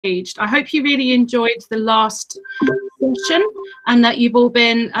engaged. I hope you really enjoyed the last session and that you've all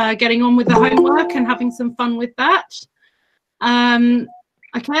been getting on with the homework and having some fun with that.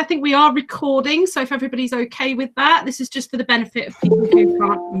 Okay, I think we are recording, so if everybody's okay with that, this is just for the benefit of people who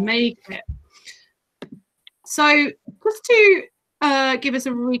can't make it. So just to give us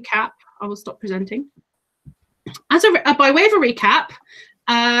a recap, I will stop presenting. By way of a recap,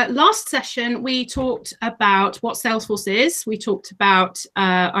 last session we talked about what Salesforce is. We talked about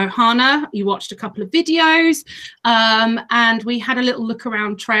Ohana. You watched a couple of videos, and we had a little look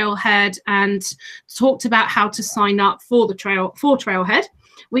around Trailhead and talked about how to sign up for the Trailhead.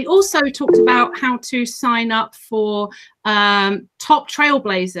 We also talked about how to sign up for top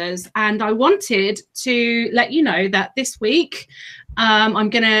Trailblazers, and I wanted to let you know that this week I'm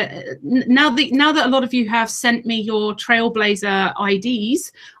gonna, now that a lot of you have sent me your Trailblazer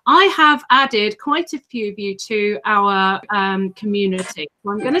IDs, I have added quite a few of you to our community.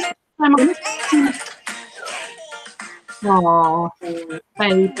 So I'm gonna oh,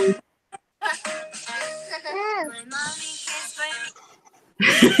 baby.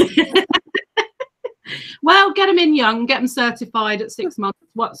 Well, get them in young, get them certified at 6 months.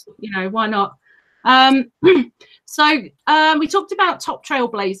 What's, you know, why not? So we talked about top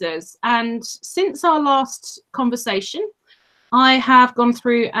Trailblazers, and since our last conversation, I have gone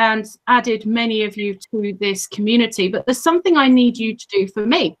through and added many of you to this community, but there's something I need you to do for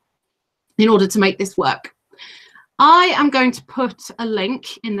me in order to make this work. I am going to put a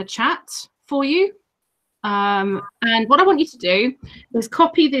link in the chat for you. And what I want you to do is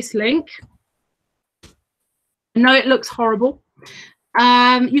copy this link. I know it looks horrible.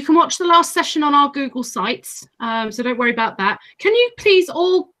 You can watch the last session on our Google Sites, so don't worry about that. Can you please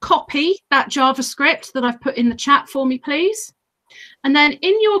all copy that JavaScript that I've put in the chat for me, please? And then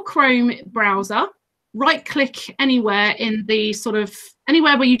in your Chrome browser, right-click anywhere in the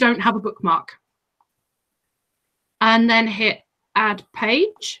anywhere where you don't have a bookmark. And then hit Add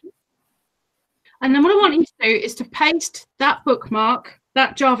Page. And then what I want you to do is to paste that bookmark,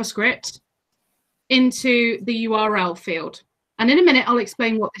 that JavaScript, into the URL field. And in a minute, I'll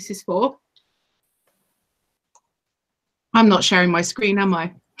explain what this is for. I'm not sharing my screen, am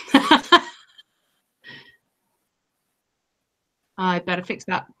I? I better fix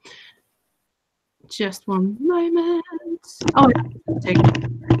that. Just one moment. Oh, okay.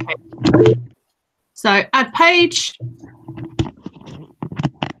 So add page,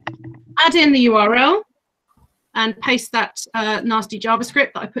 add in the URL, and paste that nasty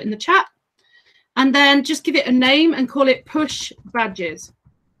JavaScript that I put in the chat. And then just give it a name and call it push badges.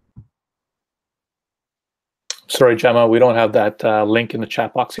 Sorry, Gemma, we don't have that link in the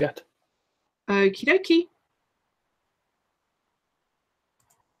chat box yet. Okie dokie.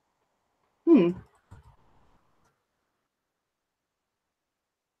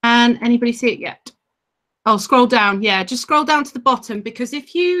 And anybody see it yet? Oh, scroll down. Yeah, just scroll down to the bottom, because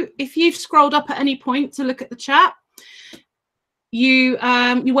if you've scrolled up at any point to look at the chat, you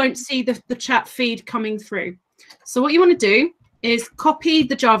won't see the chat feed coming through. So what you want to do is copy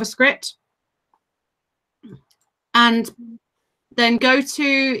the JavaScript and then go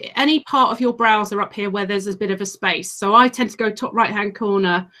to any part of your browser up here where there's a bit of a space. So I tend to go top right-hand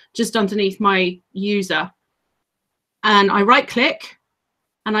corner, just underneath my user. And I right-click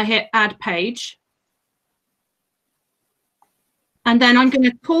and I hit Add Page. And then I'm going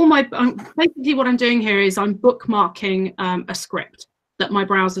to call basically what I'm doing here is I'm bookmarking a script that my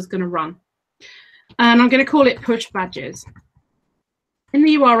browser is going to run. And I'm going to call it push badges. In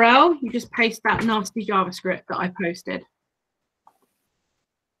the URL, you just paste that nasty JavaScript that I posted.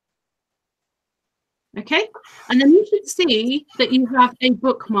 Okay, and then you should see that you have a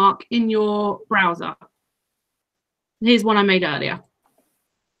bookmark in your browser. Here's one I made earlier.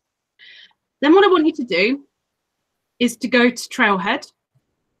 Then what I want you to do is to go to Trailhead,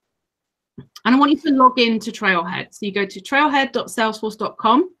 and I want you to log in to Trailhead. So you go to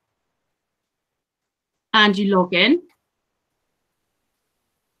trailhead.salesforce.com and you log in.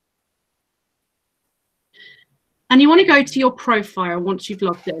 And you want to go to your profile once you've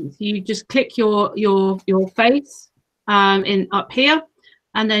logged in. So you just click your face up here,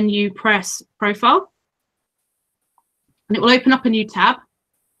 and then you press profile, and it will open up a new tab.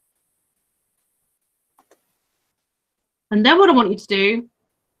 And then what I want you to do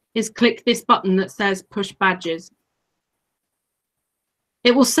is click this button that says push badges.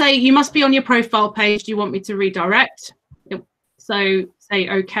 It will say you must be on your profile page. Do you want me to redirect? So say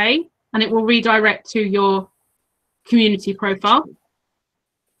OK, and it will redirect to your community profile.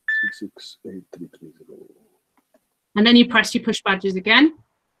 6683330. And then you press your push badges again.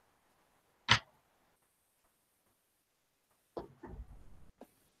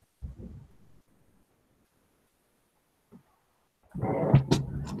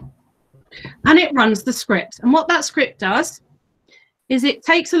 and it runs the script. And what that script does is it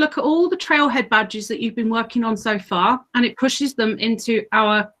takes a look at all the Trailhead badges that you've been working on so far, and it pushes them into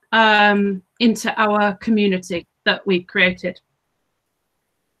our community that we've created.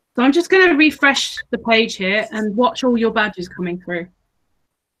 So I'm just going to refresh the page here and watch all your badges coming through.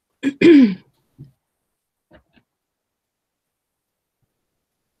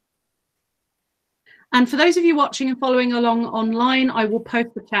 And for those of you watching and following along online, I will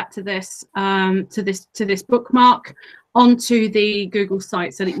post the chat to this bookmark onto the Google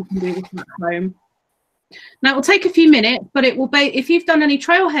site so that you can do this at home. Now it will take a few minutes, but it will be, if you've done any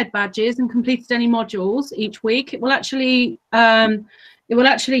Trailhead badges and completed any modules each week, it will actually take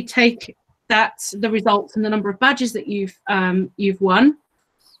the results and the number of badges that you've won,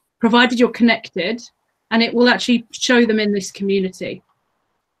 provided you're connected, and it will actually show them in this community.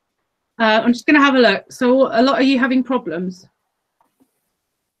 I'm just going to have a look. So a lot of you having problems?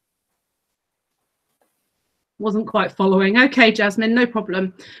 Wasn't quite following. Okay, Jasmine, no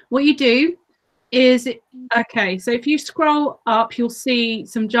problem. What you do is, okay, so if you scroll up, you'll see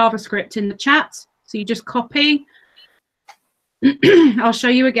some JavaScript in the chat. So you just copy. I'll show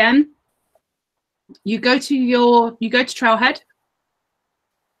you again. You go to Trailhead.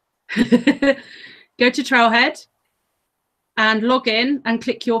 Go to Trailhead and log in and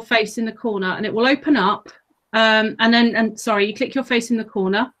click your face in the corner, and it will open up. Sorry, you click your face in the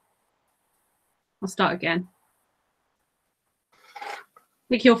corner. I'll start again.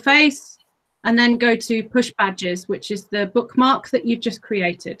 Click your face and then go to push badges, which is the bookmark that you've just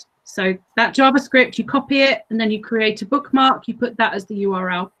created. So that JavaScript, you copy it and then you create a bookmark, you put that as the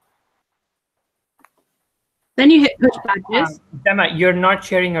URL. Then you hit push badges. Gemma, you're not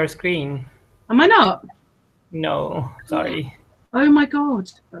sharing our screen. Am I not? No, sorry. Oh my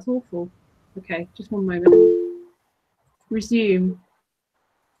God, that's awful. Okay, just one moment. Resume.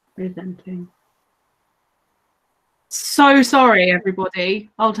 Presenting. So sorry, everybody.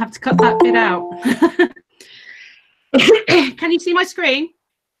 I'll have to cut that bit out. Can you see my screen?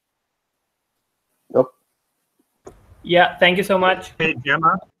 Nope. Yeah, thank you so much. Hey,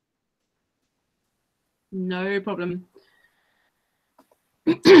 Gemma. No problem.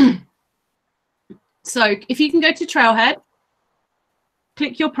 So if you can go to Trailhead,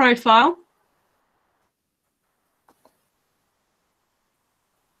 click your profile.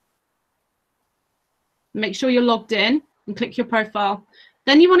 Make sure you're logged in and click your profile.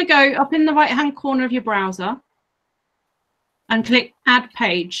 Then you want to go up in the right-hand corner of your browser and click Add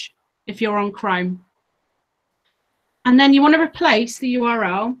Page if you're on Chrome. And then you want to replace the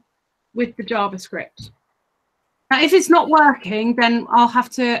URL with the JavaScript. Now, if it's not working, then I'll have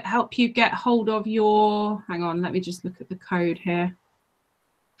to help you get hold of your, hang on, let me just look at the code here.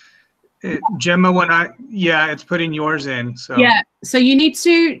 Gemma, it's putting yours in. So yeah, so you need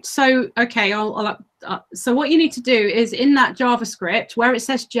to, okay, so what you need to do is in that JavaScript where it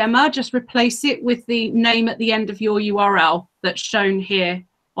says Gemma, just replace it with the name at the end of your URL that's shown here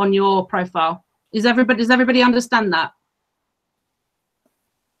on your profile. Does everybody understand that?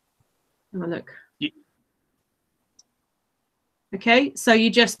 Have a look. Okay, so you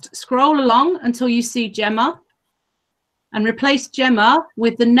just scroll along until you see Gemma and replace Gemma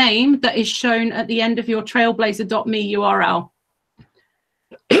with the name that is shown at the end of your trailblazer.me URL.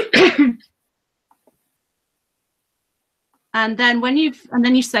 And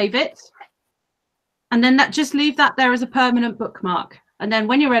then you save it. And then just leave that there as a permanent bookmark. And then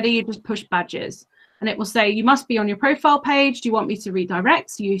when you're ready, you just push badges. And it will say, you must be on your profile page. Do you want me to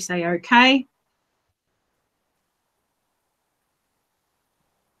redirect? So you say, okay.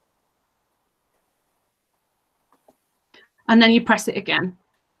 And then you press it again.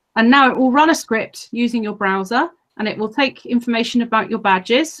 And now it will run a script using your browser, and it will take information about your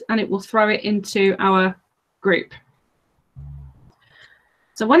badges and it will throw it into our group.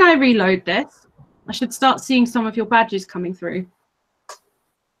 So when I reload this, I should start seeing some of your badges coming through.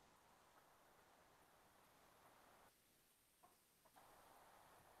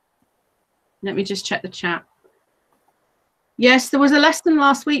 Let me just check the chat. Yes, there was a lesson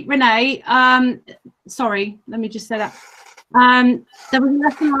last week, Renee. Sorry, let me just say that. There was a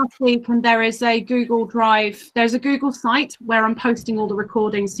lesson last week, and there is a Google Drive. There's a Google site where I'm posting all the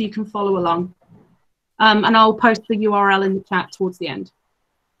recordings so you can follow along. And I'll post the URL in the chat towards the end.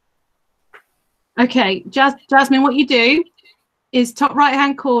 Okay, Jasmine, what you do is top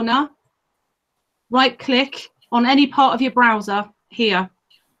right-hand corner, right-click on any part of your browser here.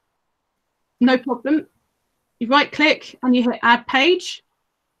 No problem. You right-click and you hit Add Page.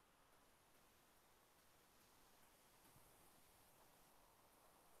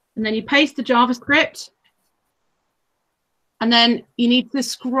 And then you paste the JavaScript. And then you need to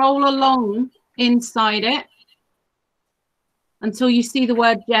scroll along inside it until you see the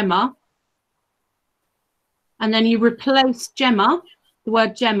word Gemma. And then you replace Gemma, the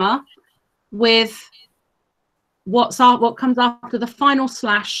word Gemma, with what comes after the final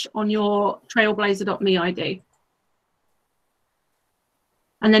slash on your trailblazer.me ID.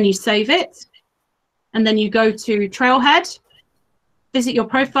 And then you save it. And then you go to Trailhead, visit your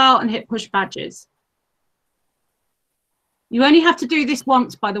profile, and hit push badges. You only have to do this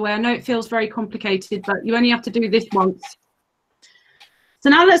once, by the way. I know it feels very complicated, but you only have to do this once. So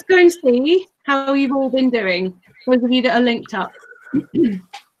now let's go and see how you've all been doing, those of you that are linked up. And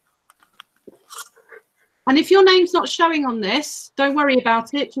if your name's not showing on this, don't worry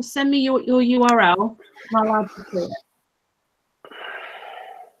about it. Just send me your URL and I'll add you to it.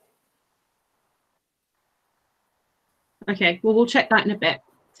 Okay, well, we'll check that in a bit.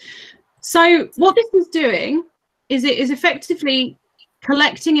 So what this is doing is it is effectively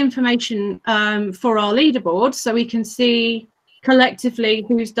collecting information for our leaderboard so we can see collectively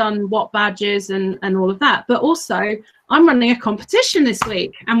who's done what badges and all of that. But also, I'm running a competition this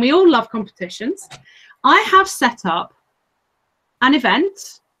week, and we all love competitions. I have set up an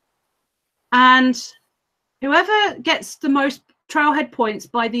event, and whoever gets the most Trailhead points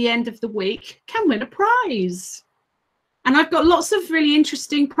by the end of the week can win a prize. And I've got lots of really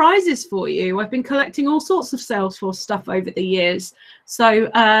interesting prizes for you. I've been collecting all sorts of Salesforce stuff over the years. So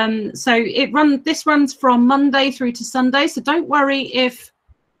this runs from Monday through to Sunday. So don't worry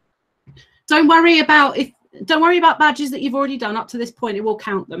about badges that you've already done up to this point. It will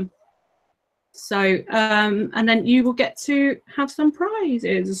count them. So and then you will get to have some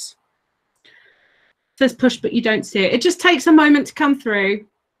prizes. It says push, but you don't see it. It just takes a moment to come through.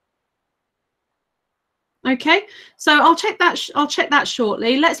 Okay, so I'll check that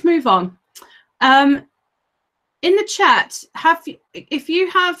shortly. Let's move on. In the chat, if you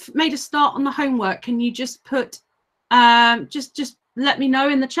have made a start on the homework, can you just put just let me know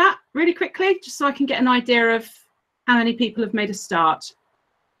in the chat really quickly, just so I can get an idea of how many people have made a start.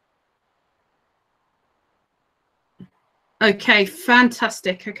 Okay,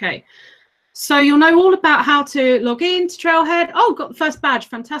 fantastic. Okay, so you'll know all about how to log in to Trailhead. Oh, got the first badge.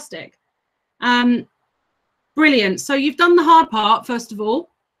 Fantastic. Brilliant. So you've done the hard part, first of all.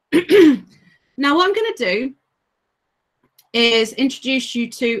 Now what I'm going to do is introduce you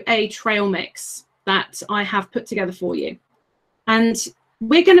to a trail mix that I have put together for you. And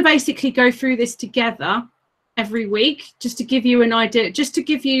we're going to basically go through this together every week, just to give you an idea, just to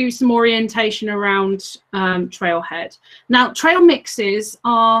give you some orientation around Trailhead. Now, trail mixes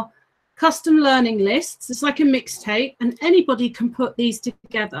are custom learning lists. It's like a mixtape, and anybody can put these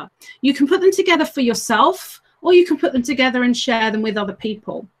together. You can put them together for yourself, or you can put them together and share them with other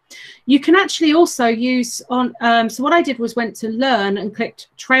people. You can actually also use on, so what I did was went to learn and clicked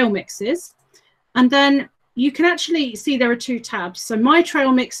trail mixes, and then you can actually see there are two tabs. So my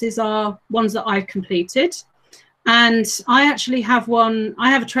trail mixes are ones that I've completed, and I actually have I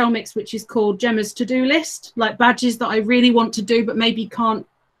have a trail mix which is called Gemma's to-do list, like badges that I really want to do but maybe can't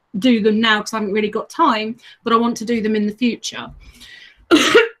do them now because I haven't really got time, but I want to do them in the future.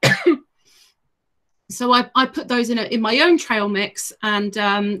 So I put those in my own trail mix, and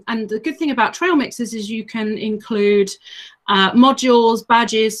the good thing about trail mixes is you can include modules,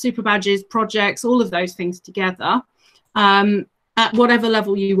 badges, super badges, projects, all of those things together at whatever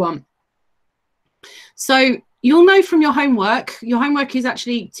level you want. So you'll know from your homework is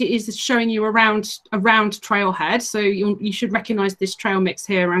actually showing you around Trailhead. So you should recognize this trail mix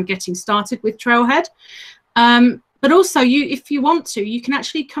here around getting started with Trailhead. But also, if you want to, you can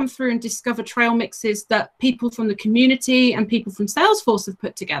actually come through and discover trail mixes that people from the community and people from Salesforce have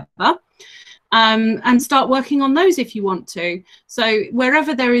put together, and start working on those if you want to. So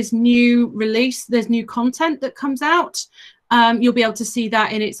wherever there is new release, there's new content that comes out, you'll be able to see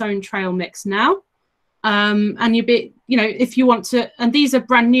that in its own trail mix now. And if you want to, and these are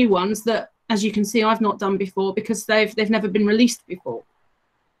brand new ones that, as you can see, I've not done before because they've never been released before.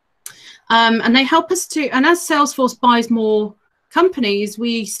 And they help us to, and as Salesforce buys more companies,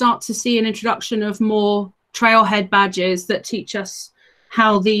 we start to see an introduction of more Trailhead badges that teach us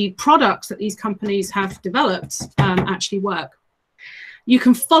how the products that these companies have developed actually work. You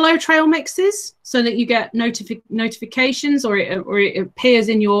can follow trail mixes so that you get notifications, or it appears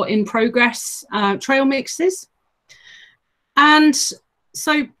in your in progress trail mixes. And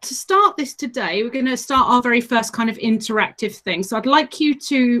so to start this today, we're going to start our very first kind of interactive thing. So I'd like you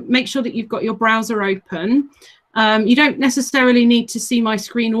to make sure that you've got your browser open. You don't necessarily need to see my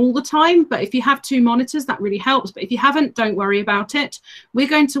screen all the time, but if you have two monitors, that really helps. But if you haven't, don't worry about it. We're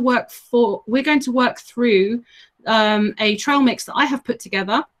going to work through a trail mix that I have put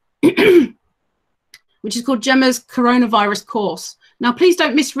together. which is called Gemma's coronavirus course. Now, please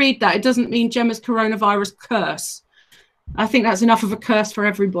don't misread that. It doesn't mean Gemma's coronavirus curse. I think that's enough of a curse for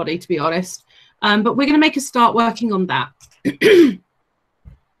everybody, to be honest. But we're going to make a start working on that.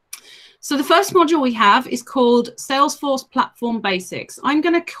 So the first module we have is called Salesforce Platform Basics. I'm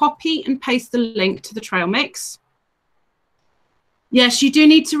going to copy and paste the link to the trail mix. Yes, you do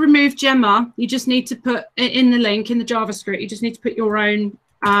need to remove Gemma. You just need to put it in the link in the JavaScript. You just need to put your own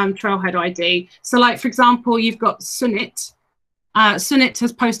Trailhead ID. So like, for example, you've got Sunit. Sunit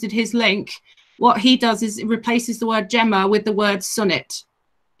has posted his link. What he does is it replaces the word Gemma with the word Sunit.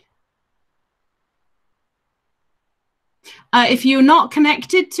 If you're not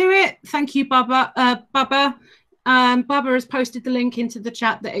connected to it, thank you, Baba. Baba has posted the link into the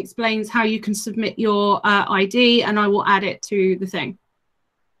chat that explains how you can submit your ID, and I will add it to the thing.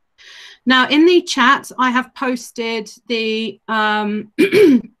 Now, in the chat, I have posted the I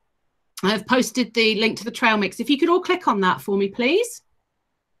have posted the link to the trail mix. If you could all click on that for me, please.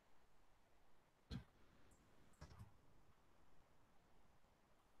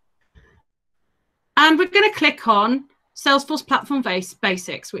 And we're going to click on Salesforce Platform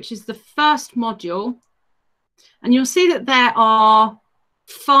Basics, which is the first module. And you'll see that there are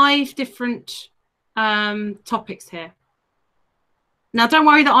 5 different topics here. Now, don't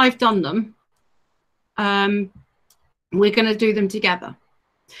worry that I've done them. We're going to do them together.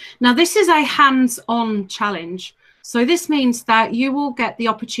 Now, this is a hands-on challenge. So this means that you will get the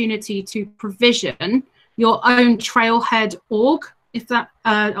opportunity to provision your own Trailhead org, if that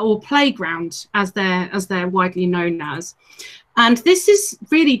or playground, as they're widely known as. And this is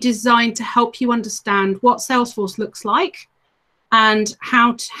really designed to help you understand what Salesforce looks like and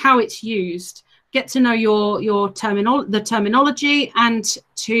how it's used. Get to know the terminology and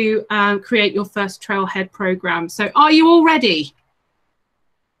to create your first Trailhead program. So are you all ready?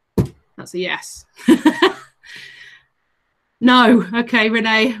 That's a yes. No. Okay,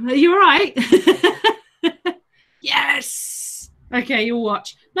 Renee, are you all right? Yes. Okay, you'll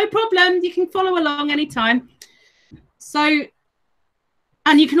watch. No problem. You can follow along anytime. So,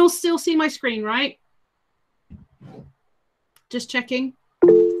 and you can all still see my screen, right? Just checking.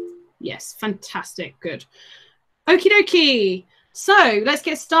 Yes, fantastic. Good. Okie dokie. So let's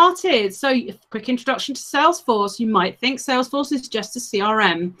get started. So quick introduction to Salesforce. You might think Salesforce is just a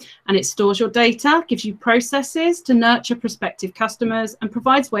CRM, and it stores your data, gives you processes to nurture prospective customers, and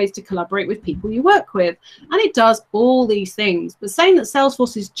provides ways to collaborate with people you work with. And it does all these things. But saying that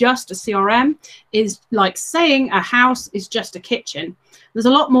Salesforce is just a CRM is like saying a house is just a kitchen. There's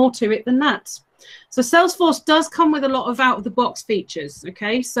a lot more to it than that. So Salesforce does come with a lot of out-of-the-box features,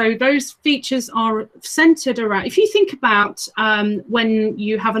 okay? So those features are centered around, if you think about when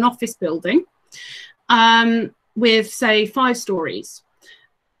you have an office building with, say, 5 stories,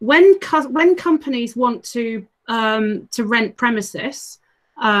 when companies want to rent premises,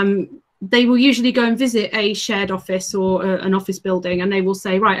 they will usually go and visit a shared office or an office building, and they will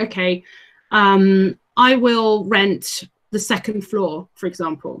say, right, okay, I will rent the 2nd floor, for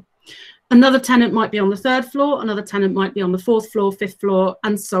example. Another tenant might be on the 3rd floor, another tenant might be on the 4th floor, 5th floor,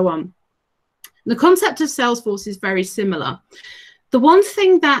 and so on. The concept of Salesforce is very similar. The one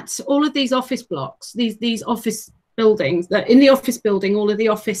thing that all of these office blocks, these office buildings, that in the office building, all of the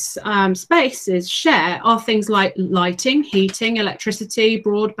office spaces share are things like lighting, heating, electricity,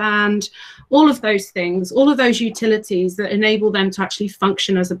 broadband, all of those things, all of those utilities that enable them to actually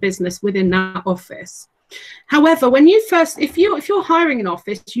function as a business within that office. However, when you if you're hiring an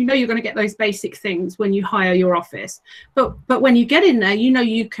office, you know you're going to get those basic things when you hire your office. But when you get in there, you know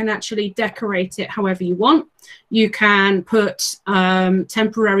you can actually decorate it however you want. You can put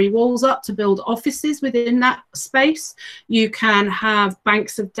temporary walls up to build offices within that space. You can have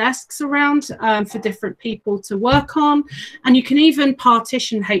banks of desks around for different people to work on. And you can even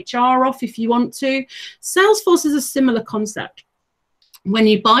partition HR off if you want to. Salesforce is a similar concept. When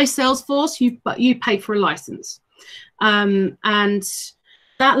you buy Salesforce, you pay for a license. And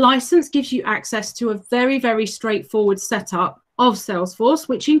that license gives you access to a very, very straightforward setup of Salesforce,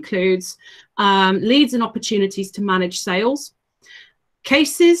 which includes leads and opportunities to manage sales,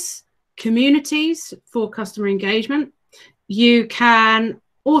 cases, communities for customer engagement. You can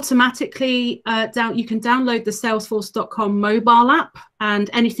automatically you can download the salesforce.com mobile app, and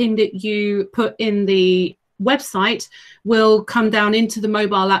anything that you put in the website will come down into the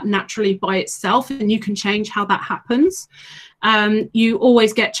mobile app naturally by itself, and you can change how that happens. You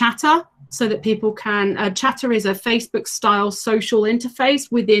always get Chatter, so that people can, Chatter is a Facebook style social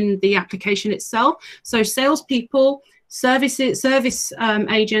interface within the application itself. So salespeople, service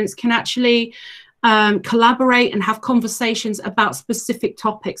agents can actually collaborate and have conversations about specific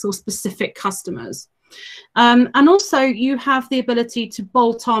topics or specific customers. And also you have the ability to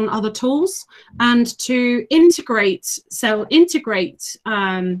bolt on other tools and to integrate your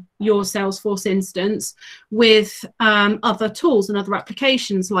Salesforce instance with other tools and other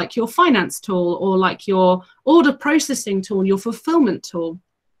applications, like your finance tool or like your order processing tool, your fulfillment tool.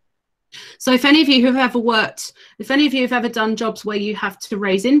 So if any of you have ever done jobs where you have to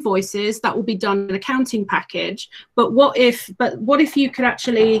raise invoices, that will be done in an accounting package. But what if you could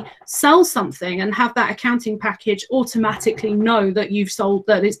actually sell something and have that accounting package automatically know that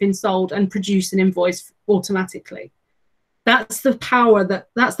it's been sold and produce an invoice automatically? That's the power that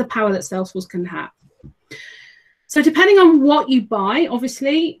Salesforce can have. So depending on what you buy,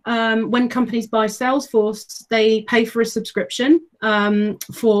 obviously, when companies buy Salesforce, they pay for a subscription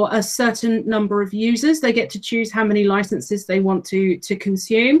for a certain number of users. They get to choose how many licenses they want to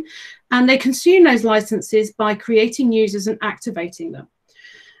consume. And they consume those licenses by creating users and activating them.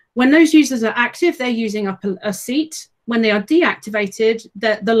 When those users are active, they're using up a seat. When they are deactivated,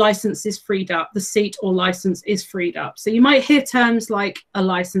 the license is freed up. The seat or license is freed up. So you might hear terms like a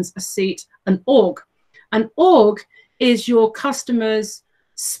license, a seat, an org. An org is your customer's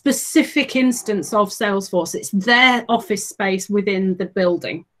specific instance of Salesforce. It's their office space within the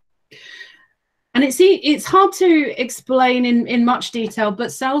building. And it's hard to explain in much detail, but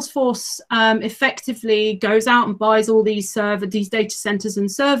Salesforce effectively goes out and buys all these data centers and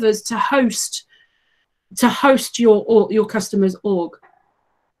servers to host your customer's org.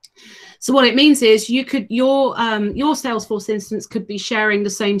 So what it means is your Salesforce instance could be sharing the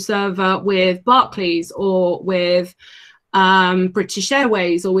same server with Barclays or with British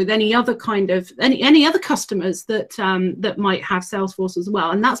Airways or with any other any other customers that might have Salesforce as well.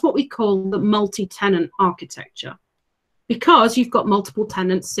 And that's what we call the multi-tenant architecture, because you've got multiple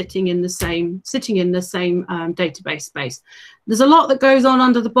tenants sitting in the same database space. There's a lot that goes on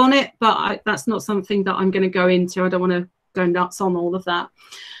under the bonnet, but that's not something that I'm going to go into. I don't want to go nuts on all of that.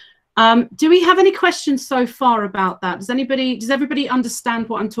 Do we have any questions so far about that? Does everybody understand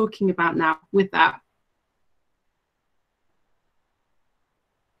what I'm talking about now with that?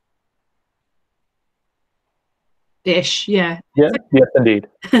 Ish, yeah. Yes, indeed.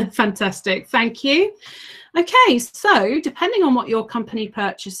 Fantastic, thank you. Okay, so depending on what your company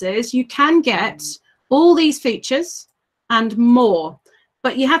purchases, you can get all these features and more.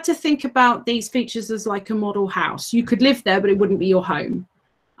 But you have to think about these features as like a model house. You could live there, but it wouldn't be your home.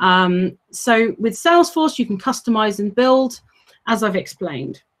 So with Salesforce, you can customize and build, as I've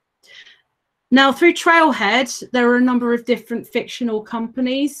explained. Now, through Trailhead, there are a number of different fictional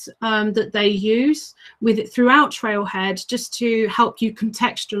companies that they use throughout Trailhead just to help you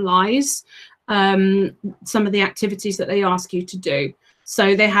contextualize some of the activities that they ask you to do.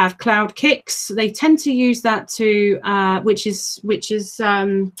 So they have Cloud Kicks. They tend to use that which is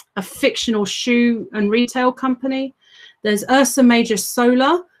a fictional shoe and retail company. There's Ursa Major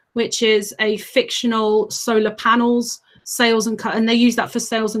Solar, which is a fictional solar panels sales and they use that for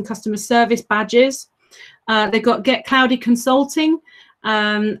sales and customer service badges. They've got Get Cloudy Consulting,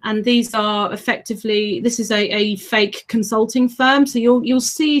 and these are effectively, this is a fake consulting firm. So you'll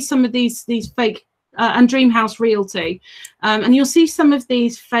see some of these fake and Dreamhouse Realty, and you'll see some of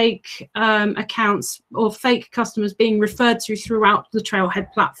these fake accounts or fake customers being referred to throughout the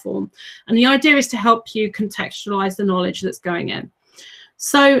Trailhead platform. And the idea is to help you contextualize the knowledge that's going in.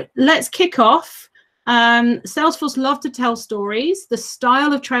 So let's kick off. Salesforce love to tell stories. The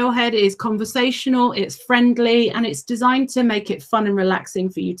style of Trailhead is conversational, it's friendly, and it's designed to make it fun and relaxing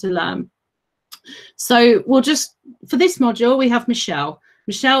for you to learn. So for this module, we have Michelle.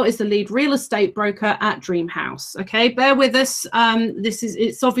 Michelle is the lead real estate broker at Dreamhouse. Okay, bear with us.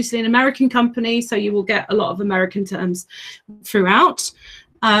 It's obviously an American company, so you will get a lot of American terms throughout.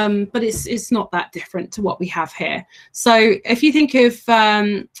 But it's not that different to what we have here. So if you think of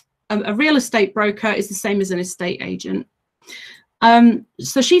a real estate broker is the same as an estate agent.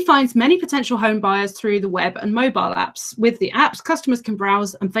 So she finds many potential home buyers through the web and mobile apps. With the apps, customers can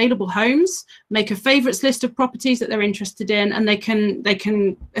browse available homes, make a favorites list of properties that they're interested in, and they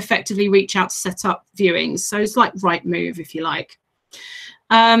can effectively reach out to set up viewings. So it's like Rightmove, if you like.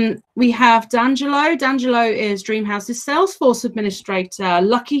 We have D'Angelo. D'Angelo is Dreamhouse's Salesforce administrator.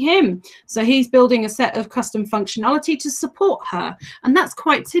 Lucky him. So he's building a set of custom functionality to support her. And that's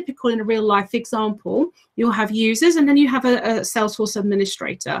quite typical in a real life example. You'll have users and then you have a Salesforce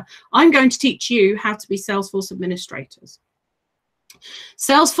administrator. I'm going to teach you how to be Salesforce administrators.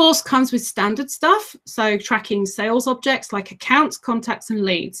 Salesforce comes with standard stuff, so tracking sales objects like accounts, contacts, and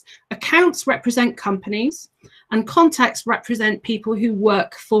leads. Accounts represent companies, and contacts represent people who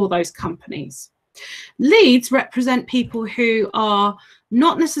work for those companies. Leads represent people who are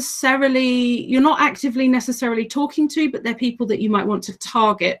not necessarily, you're not actively necessarily talking to, but they're people that you might want to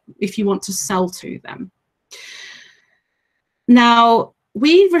target if you want to sell to them. Now,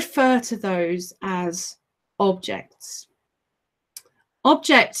 we refer to those as objects.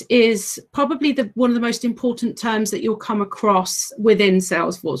 Object is probably one of the most important terms that you'll come across within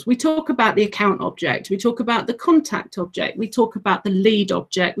Salesforce. We talk about the account object, we talk about the contact object, we talk about the lead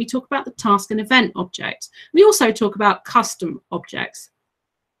object, we talk about the task and event object. We also talk about custom objects.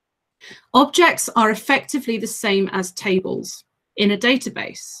 Objects are effectively the same as tables in a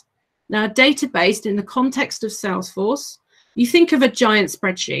database. Now, a database in the context of Salesforce, you think of a giant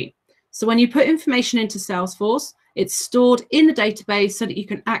spreadsheet. So when you put information into Salesforce, it's stored in the database so that you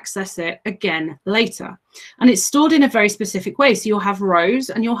can access it again later. And it's stored in a very specific way. So you'll have rows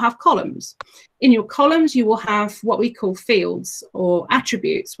and you'll have columns. In your columns, you will have what we call fields or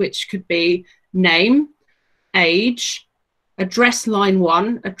attributes, which could be name, age, address line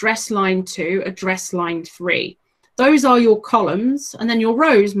 1, address line 2, address line 3. Those are your columns. And then your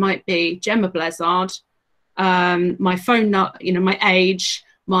rows might be Gemma Blezard, my phone, my age,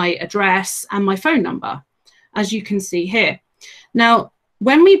 my address, and my phone number, as you can see here. Now,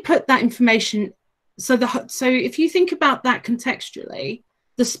 when we put that information, so if you think about that contextually,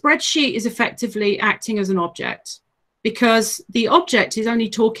 the spreadsheet is effectively acting as an object, because the object is only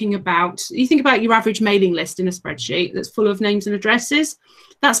talking about, you think about your average mailing list in a spreadsheet that's full of names and addresses,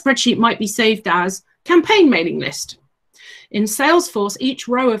 that spreadsheet might be saved as campaign mailing list. In Salesforce, each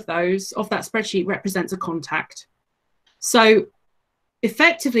row of that spreadsheet represents a contact. So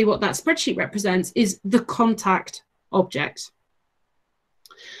effectively what that spreadsheet represents is the contact object.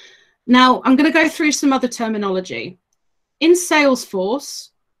 Now, I'm going to go through some other terminology. In Salesforce,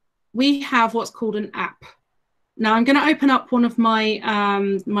 we have what's called an app. Now, I'm going to open up one of my,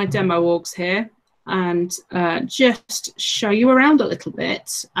 my demo orgs here and just show you around a little bit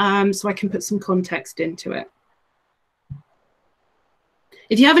so I can put some context into it.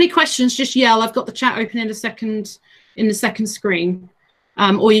 If you have any questions, just yell. I've got the chat open in the second screen.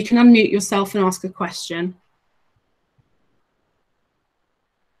 Or you can unmute yourself and ask a question.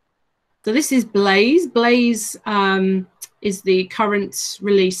 So this is Blaze. Blaze is the current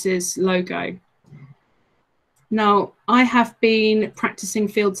release's logo. Now, I have been practicing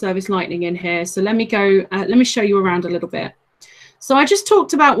field service lightning in here. So let me go, let me show you around a little bit. So I just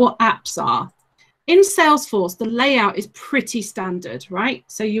talked about what apps are. In Salesforce, the layout is pretty standard, right?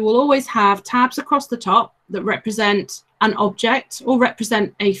 So you will always have tabs across the top that represent an object or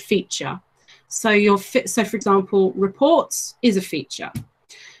represent a feature. So for example, reports is a feature.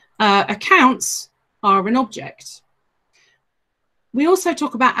 Accounts are an object. We also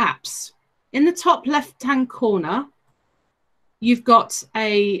talk about apps. In the top left-hand corner, you've got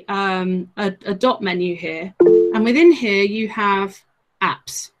a dot menu here, and within here you have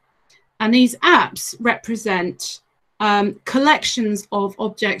apps. And these apps represent collections of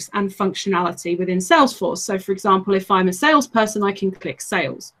objects and functionality within Salesforce. So for example, if I'm a salesperson, I can click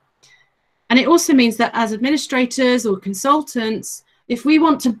sales. And it also means that as administrators or consultants, if we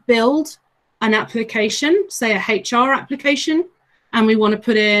want to build an application, say a HR application, and we want to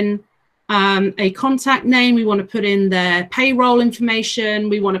put in a contact name, we want to put in their payroll information,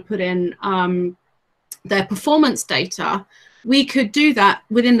 we want to put in their performance data, we could do that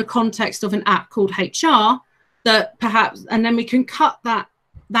within the context of an app called HR that perhaps, and then we can cut that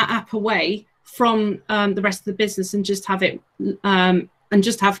app away from the rest of the business and just have it, and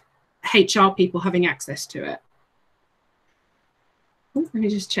just have HR people having access to it. Oh, let me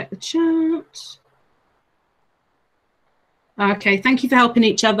just check the chat. Okay, thank you for helping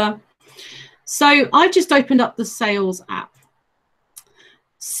each other. So I've just opened up the sales app.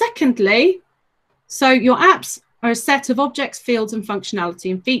 Secondly, so your apps are a set of objects, fields, and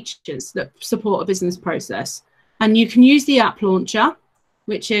functionality and features that support a business process. And you can use the app launcher,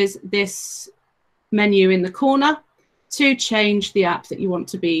 which is this menu in the corner, to change the app that you want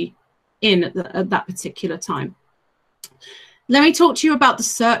to be in at that particular time. Let me talk to you about the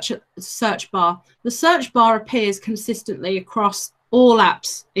search bar. The search bar appears consistently across all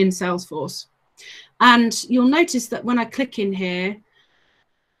apps in Salesforce. And you'll notice that when I click in here,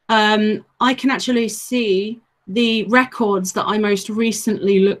 I can actually see the records that I most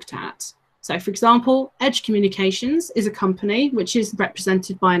recently looked at. So for example, Edge Communications is a company which is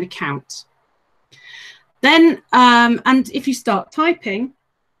represented by an account. Then, and if you start typing,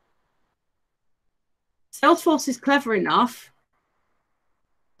 Salesforce is clever enough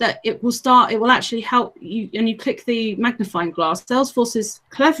that it will actually help you, and you click the magnifying glass. Salesforce is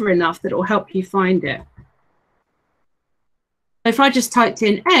clever enough that it will help you find it. If I just typed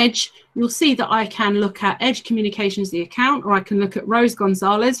in Edge, you'll see that I can look at Edge Communications, the account, or I can look at Rose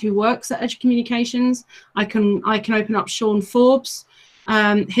Gonzalez, who works at Edge Communications. I can open up Sean Forbes,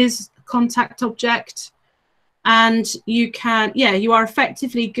 his contact object, and you can, you are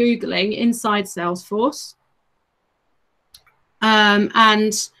effectively Googling inside Salesforce,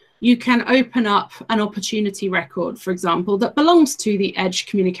 and you can open up an opportunity record, for example, that belongs to the Edge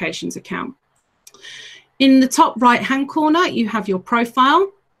Communications account. In the top right-hand corner, you have your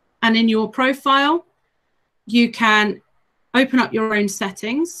profile, and in your profile, you can open up your own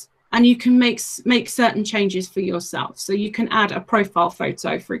settings, and you can make certain changes for yourself. So you can add a profile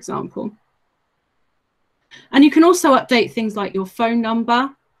photo, for example. And you can also update things like your phone number.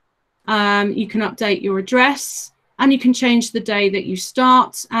 You can update your address, and you can change the day that you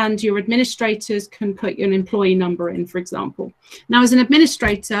start, and your administrators can put an employee number in, for example. Now, as an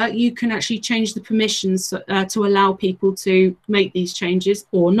administrator, you can actually change the permissions to allow people to make these changes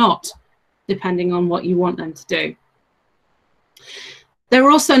or not, depending on what you want them to do. There are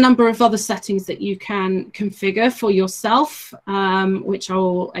also a number of other settings that you can configure for yourself, which I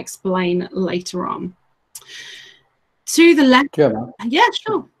will explain later on. To the left. Gemma? Yeah,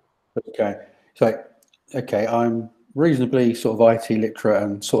 sure. Okay. So, okay, I'm reasonably sort of IT literate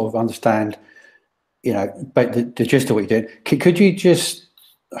and sort of understand, you know, but the gist of what you did. Could you just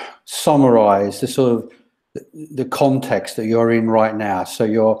summarize the sort of the context that you're in right now? So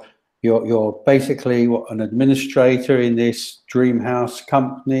you're basically an administrator in this dream house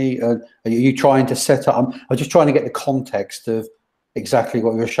company. Are you trying to set up? I'm just trying to get the context of exactly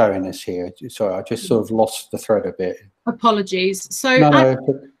what you're showing us here. Sorry, I just sort of lost the thread a bit. Apologies. So No.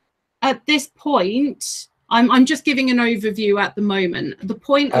 At this point, I'm just giving an overview at the moment. The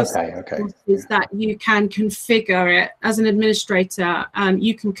point is that you can configure it as an administrator.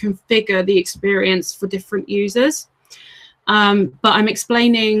 You can configure the experience for different users. But I'm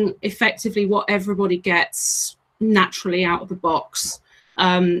explaining effectively what everybody gets naturally out of the box.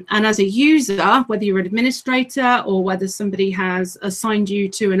 And as a user, whether you're an administrator or whether somebody has assigned you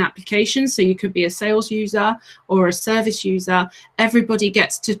to an application, so you could be a sales user or a service user, everybody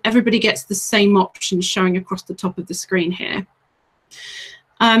gets the same options showing across the top of the screen here.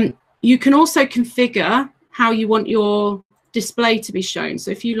 You can also configure how you want your display to be shown. So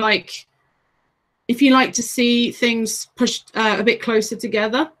if you like to see things pushed a bit closer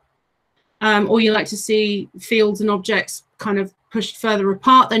together, or you like to see fields and objects kind of pushed further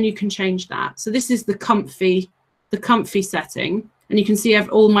apart, then you can change that. So this is the comfy setting, and you can see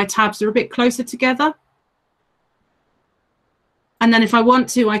all my tabs are a bit closer together. And then if I want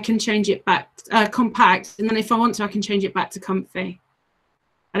to, I can change it back compact, and then if I want to, I can change it back to comfy,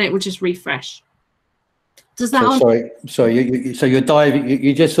 and it will just refresh. Does that? So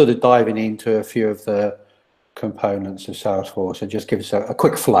you're just sort of diving into a few of the components of Salesforce, and just give us a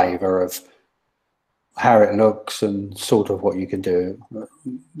quick flavour of how it looks and sort of what you can do.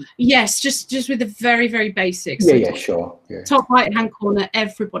 Yes, just with the very, very basics. Yeah, sure. Yeah. Top right hand corner,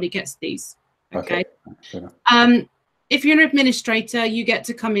 everybody gets these. Okay. If you're an administrator, you get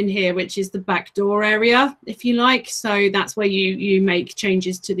to come in here, which is the backdoor area, if you like. So that's where you make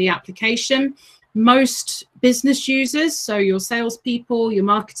changes to the application. Most business users, so your salespeople, your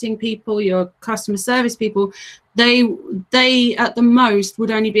marketing people, your customer service people, they at the most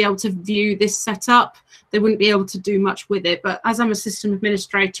would only be able to view this setup. They wouldn't be able to do much with it. But as I'm a system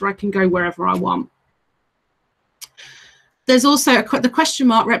administrator, I can go wherever I want. There's also the question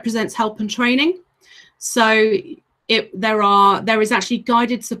mark represents help and training. So there is actually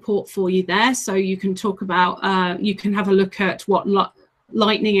guided support for you there. So you can talk about, you can have a look at what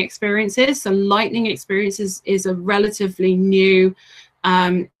Lightning Experiences. So Lightning Experiences is a relatively new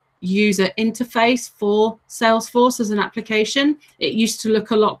user interface for Salesforce as an application. It used to look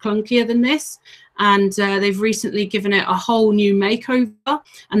a lot clunkier than this, and they've recently given it a whole new makeover,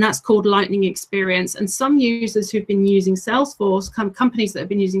 and that's called Lightning Experience. And some users who've been using Salesforce, companies that have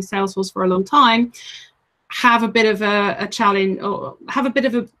been using Salesforce for a long time, have a bit of a challenge, or have a bit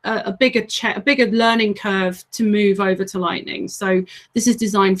of a bigger learning curve to move over to Lightning. So this is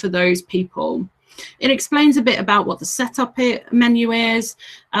designed for those people. It explains a bit about what the setup menu is.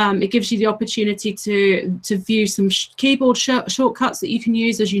 It gives you the opportunity to view some keyboard shortcuts that you can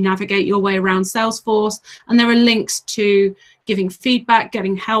use as you navigate your way around Salesforce. And there are links to giving feedback,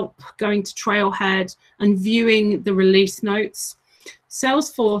 getting help, going to Trailhead, and viewing the release notes.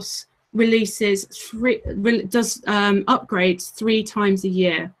 Salesforce releases upgrades 3 times a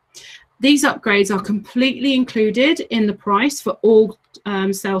year. These upgrades are completely included in the price for all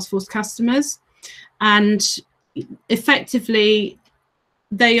Salesforce customers, and effectively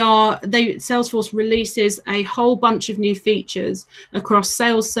Salesforce releases a whole bunch of new features across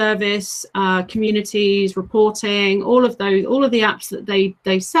sales service, communities, reporting, all of the apps that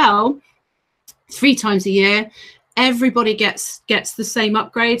they sell 3 times a year. Everybody gets the same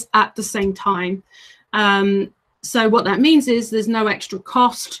upgrades at the same time. So what that means is there's no extra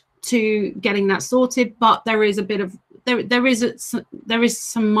cost to getting that sorted, but there is a bit of there is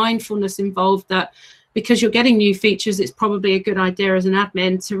some mindfulness involved that because you're getting new features, it's probably a good idea as an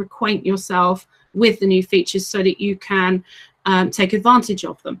admin to acquaint yourself with the new features so that you can take advantage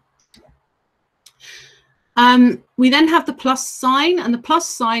of them. We then have the plus sign, and the plus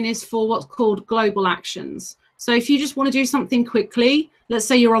sign is for what's called global actions. So if you just want to do something quickly, let's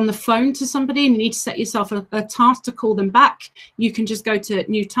say you're on the phone to somebody and you need to set yourself a task to call them back, you can just go to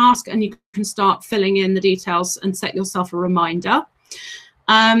new task and you can start filling in the details and set yourself a reminder.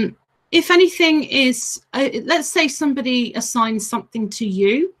 If anything is, let's say somebody assigns something to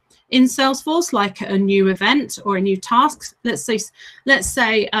you in Salesforce, like a new event or a new task. Let's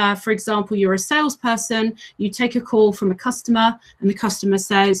say, for example, you're a salesperson, you take a call from a customer and the customer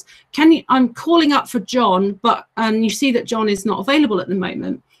says, I'm calling up for John, but you see that John is not available at the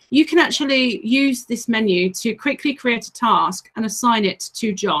moment. You can actually use this menu to quickly create a task and assign it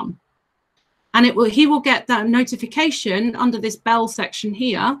to John. And he will get that notification under this bell section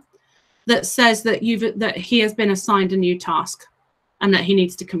here that says that he has been assigned a new task and that he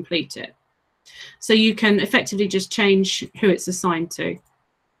needs to complete it. So you can effectively just change who it's assigned to.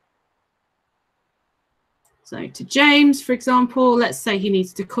 So to James, for example, let's say he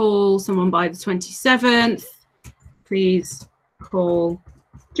needs to call someone by the 27th. Please call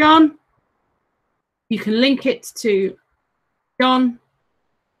John. You can link it to John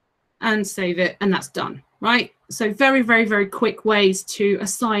and save it, and that's done, right? So very, very, very quick ways to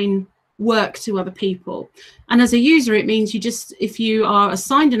assign work to other people. And as a user, it means if you are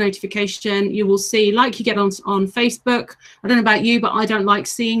assigned a notification, you will see, like you get on Facebook. I don't know about you, but I don't like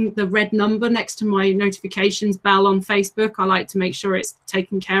seeing the red number next to my notifications bell on Facebook. I like to make sure it's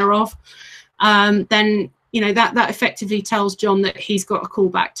taken care of. Then, you know, that effectively tells John that he's got a call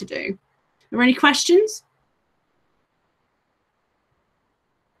back to do. Are there any questions?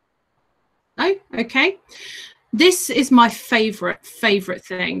 No? Okay. This is my favorite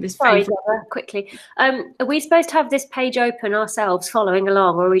thing. Sorry, Gemma, quickly. Are we supposed to have this page open ourselves following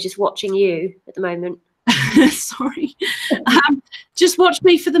along, or are we just watching you at the moment? Sorry. Just watch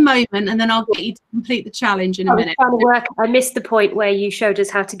me for the moment and then I'll get you to complete the challenge in a minute. I missed the point where you showed us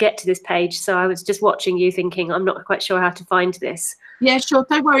how to get to this page, so I was just watching you thinking, I'm not quite sure how to find this. Yeah, sure.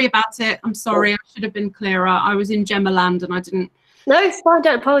 Don't worry about it. I'm sorry. I should have been clearer. I was in Gemma land and I didn't. No, it's fine.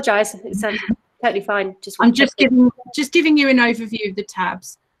 Don't apologise. It's totally fine. I'm just giving you an overview of the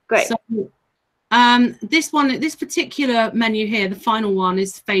tabs. Great. So, this particular menu here, the final one,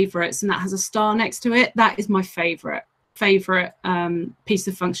 is favorites, and that has a star next to it. That is my favorite piece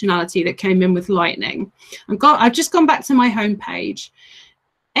of functionality that came in with Lightning. I've just gone back to my home page.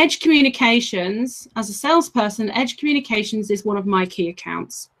 Edge Communications, as a salesperson, Edge Communications is one of my key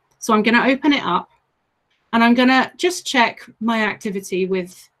accounts. So I'm going to open it up and I'm going to just check my activity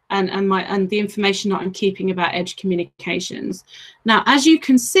with and the information that I'm keeping about Edge Communications. Now, as you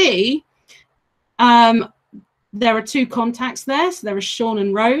can see, there are 2 contacts there. So there are Sean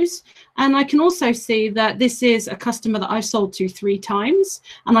and Rose. And I can also see that this is a customer that I've sold to 3 times.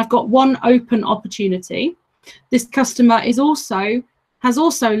 And I've got 1 open opportunity. This customer has also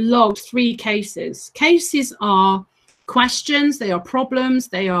logged 3 cases. Cases are questions, they are problems,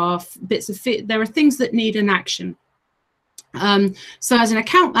 they are bits of there are things that need an action. So as an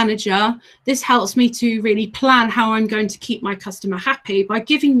account manager, this helps me to really plan how I'm going to keep my customer happy by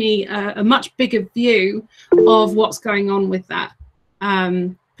giving me a much bigger view of what's going on with that,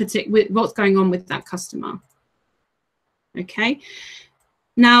 what's going on with that customer. Okay.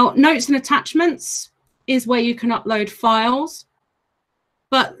 Now, notes and attachments is where you can upload files.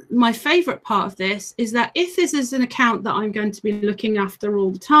 But my favorite part of this is that if this is an account that I'm going to be looking after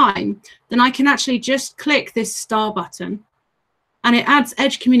all the time, then I can actually just click this star button and it adds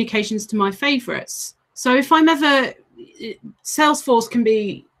Edge Communications to my favorites. So if I'm ever, Salesforce can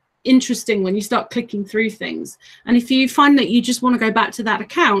be interesting when you start clicking through things. And if you find that you just want to go back to that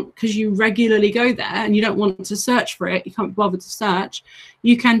account because you regularly go there and you don't want to search for it, you can't bother to search,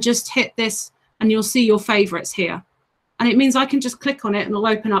 you can just hit this and you'll see your favorites here. And it means I can just click on it and it'll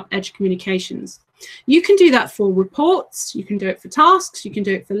open up Edge Communications. You can do that for reports, you can do it for tasks, you can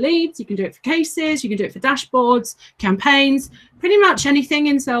do it for leads, you can do it for cases, you can do it for dashboards, campaigns, pretty much anything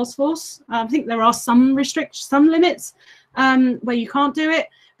in Salesforce. I think there are some limits where you can't do it,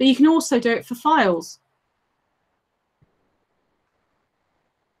 but you can also do it for files.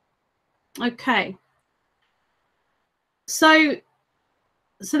 Okay. So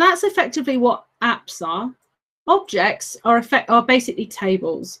that's effectively what apps are. Objects are basically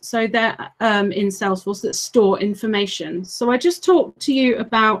tables. So they're in Salesforce that store information. So I just talked to you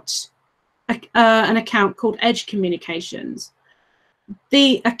about an account called Edge Communications.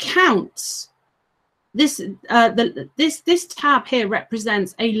 The accounts, this tab here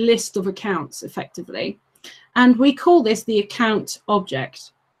represents a list of accounts effectively, and we call this the account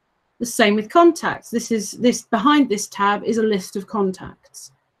object. The same with contacts. This behind this tab is a list of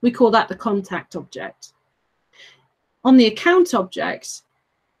contacts. We call that the contact object. On the account object,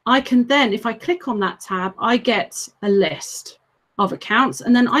 I can then, if I click on that tab, I get a list of accounts,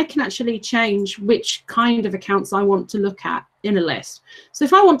 and then I can actually change which kind of accounts I want to look at in a list. So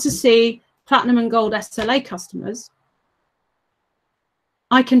if I want to see Platinum and Gold SLA customers,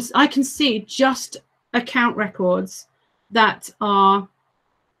 I can see just account records that are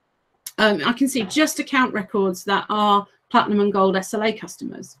I can see just account records that are Platinum and Gold SLA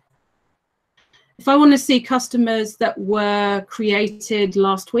customers. If I want to see customers that were created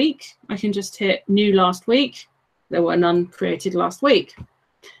last week, I can just hit New Last Week. There were none created last week.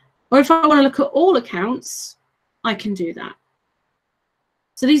 Or if I want to look at all accounts, I can do that.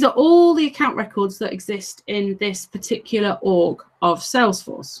 So these are all the account records that exist in this particular org of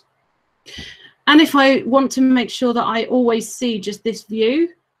Salesforce. And if I want to make sure that I always see just this view,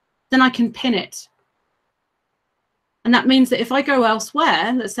 then I can pin it. And that means that if I go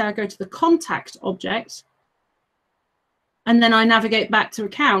elsewhere, let's say I go to the contact object, and then I navigate back to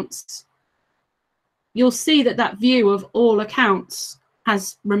accounts, you'll see that that view of all accounts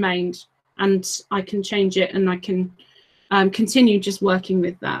has remained, and I can change it, and I can continue just working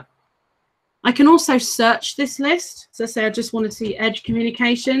with that. I can also search this list. So say I just want to see Edge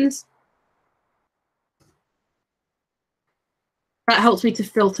Communications. That helps me to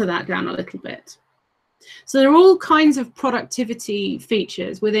filter that down a little bit. So there are all kinds of productivity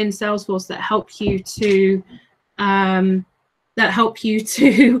features within Salesforce that help you to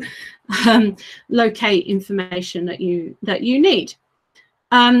locate information that you need.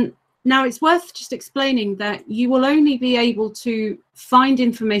 Now it's worth just explaining that you will only be able to find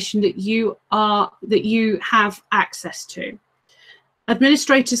information that you have access to.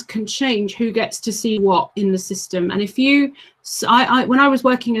 Administrators can change who gets to see what in the system, and if you, when I was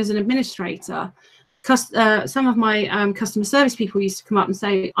working as an administrator, some of my customer service people used to come up and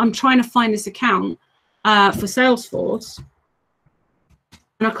say, I'm trying to find this account for Salesforce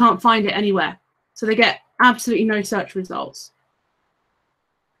and I can't find it anywhere. So they get absolutely no search results.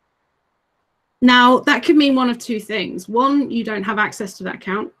 Now, that could mean one of two things. One, you don't have access to that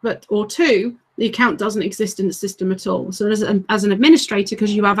account, or two, the account doesn't exist in the system at all. So as an administrator,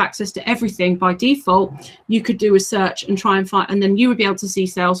 because you have access to everything by default, you could do a search and try and find, and then you would be able to see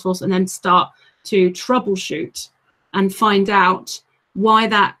Salesforce and then start to troubleshoot and find out why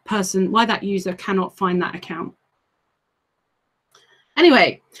that user cannot find that account.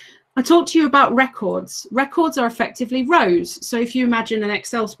 Anyway, I talked to you about records. Records are effectively rows. So if you imagine an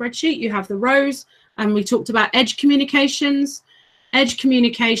Excel spreadsheet, you have the rows, and we talked about Edge Communications. Edge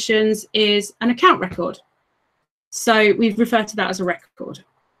Communications is an account record. So we've referred to that as a record.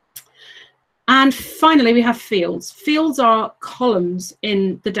 And finally, we have fields. Fields are columns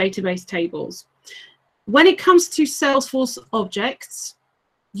in the database tables. When it comes to Salesforce objects,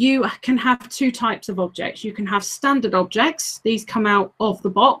 you can have two types of objects. You can have standard objects. These come out of the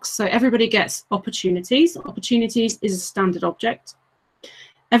box. So everybody gets opportunities. Opportunities is a standard object.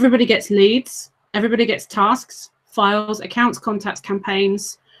 Everybody gets leads. Everybody gets tasks, files, accounts, contacts,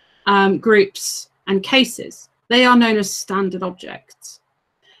 campaigns, groups, and cases. They are known as standard objects.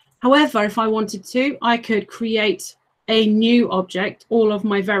 However, if I wanted to, I could create a new object, all of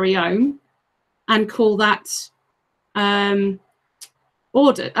my very own, and call that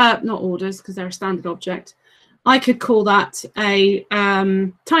not orders, because they're a standard object. I could call that a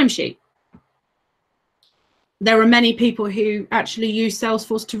timesheet. There are many people who actually use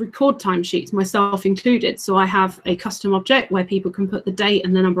Salesforce to record timesheets, myself included. So I have a custom object where people can put the date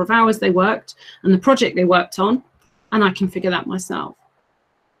and the number of hours they worked and the project they worked on, and I configure that myself.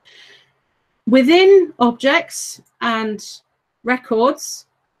 Within objects and records,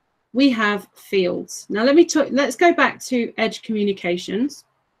 we have fields. Now let's go back to Edge Communications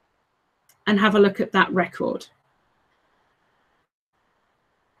and have a look at that record.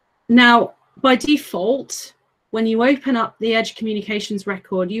 Now, by default, when you open up the Edge Communications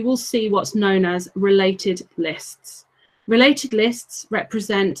record, you will see what's known as related lists. Related lists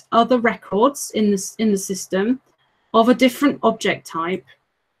represent other records in the system of a different object type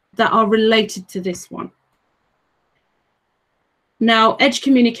that are related to this one. Now, Edge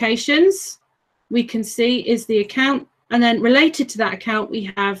Communications, we can see is the account, and then related to that account,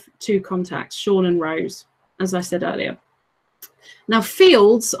 we have 2 contacts, Sean and Rose, as I said earlier. Now,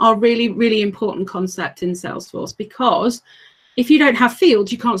 fields are really, really important concept in Salesforce, because if you don't have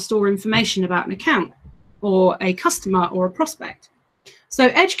fields, you can't store information about an account or a customer or a prospect. So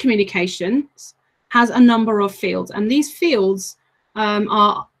Edge Communications has a number of fields, and these fields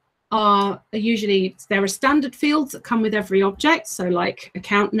are usually, there are standard fields that come with every object. So like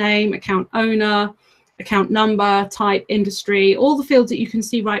account name, account owner, account number, type, industry, all the fields that you can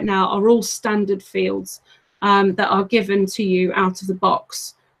see right now are all standard fields that are given to you out of the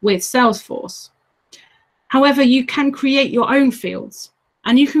box with Salesforce. However, you can create your own fields,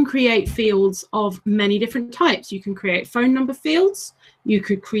 and you can create fields of many different types. You can create phone number fields. You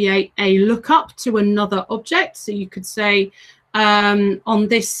could create a lookup to another object. So you could say, on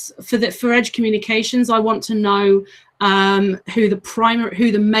this, for Edge Communications, I want to know who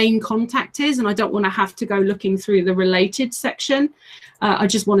the main contact is, and I don't want to have to go looking through the related section. I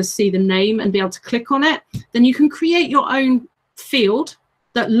just want to see the name and be able to click on it. Then you can create your own field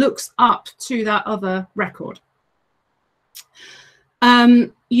that looks up to that other record.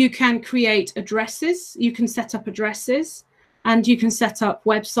 You can create addresses. You can set up addresses, and you can set up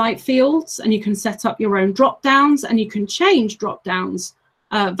website fields, and you can set up your own drop downs, and you can change drop downs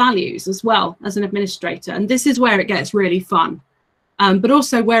values as well as an administrator. And this is where it gets really fun, but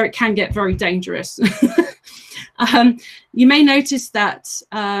also where it can get very dangerous. You may notice that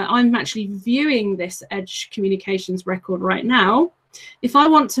I'm actually viewing this Edge Communications record right now. If I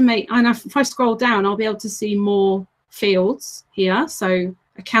want to make, and if I scroll down, I'll be able to see more fields here. So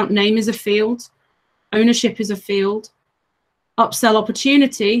account name is a field, ownership is a field, upsell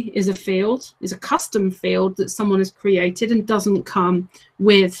opportunity is a field, is a custom field that someone has created and doesn't come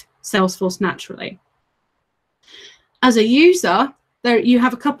with Salesforce naturally. As a user, you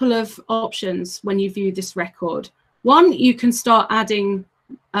have a couple of options when you view this record. One, you can start adding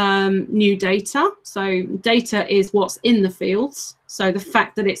new data. So data is what's in the fields. So the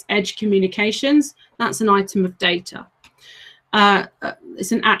fact that it's Edge Communications, that's an item of data.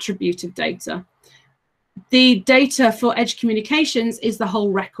 It's an attribute of data. The data for Edge Communications is the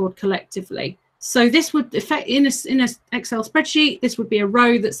whole record collectively. So this would affect in an Excel spreadsheet, this would be a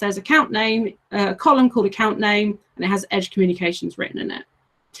row that says account name, a column called account name, and it has Edge Communications written in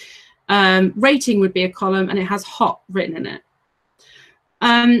it. Rating would be a column, and it has hot written in it.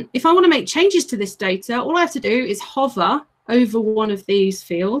 If I want to make changes to this data, all I have to do is hover over one of these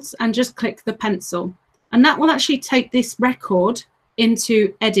fields and just click the pencil. And that will actually take this record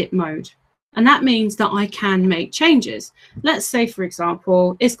into edit mode. And that means that I can make changes. Let's say, for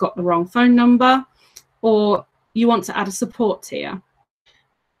example, it's got the wrong phone number, or you want to add a support tier.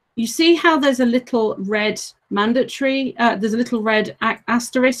 You see how there's a little red mandatory, there's a little red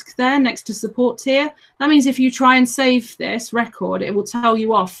asterisk there next to support tier. That means if you try and save this record, it will tell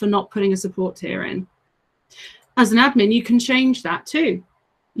you off for not putting a support tier in. As an admin, you can change that too.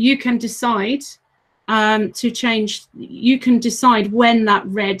 You can decide you can decide when that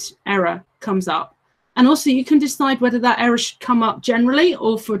red error comes up. And also you can decide whether that error should come up generally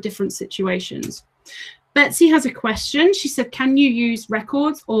or for different situations. Betsy has a question. She said, can you use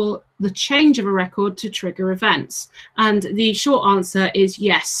records or the change of a record to trigger events? And the short answer is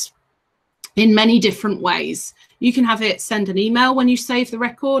yes, in many different ways. You can have it send an email when you save the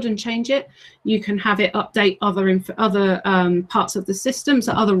record and change it. You can have it update other parts of the system,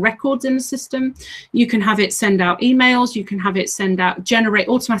 so other records in the system. You can have it send out emails. You can have it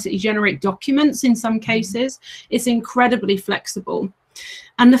automatically generate documents in some cases. It's incredibly flexible.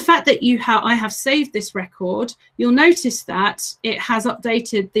 And the fact that I have saved this record, you'll notice that it has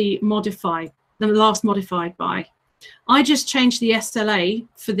updated the last modified by. I just changed the SLA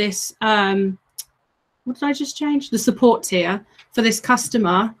for this. What did I just change? The support tier for this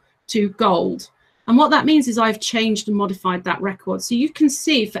customer to gold. And what that means is I've changed and modified that record. So you can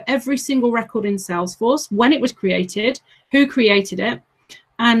see for every single record in Salesforce, when it was created, who created it,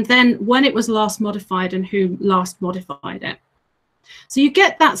 and then when it was last modified and who last modified it. So you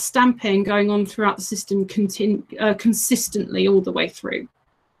get that stamping going on throughout the system consistently all the way through.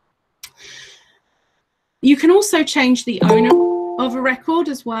 You can also change the owner of a record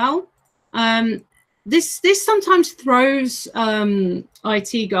as well. This sometimes throws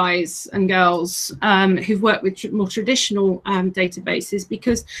IT guys and girls who've worked with more traditional databases,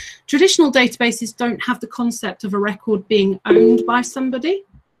 because traditional databases don't have the concept of a record being owned by somebody.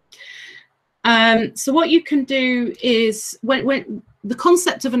 So what you can do is, when the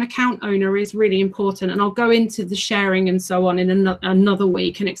concept of an account owner is really important, and I'll go into the sharing and so on in another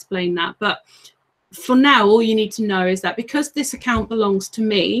week and explain that. But for now, all you need to know is that because this account belongs to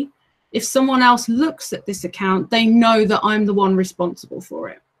me, if someone else looks at this account, they know that I'm the one responsible for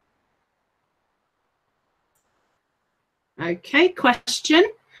it. Okay, question.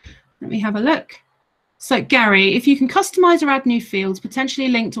 Let me have a look. So Gary, if you can customize or add new fields, potentially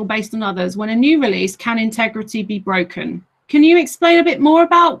linked or based on others, when a new release, can integrity be broken? Can you explain a bit more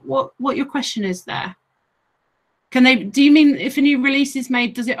about what your question is there? Can they, do you mean if a new release is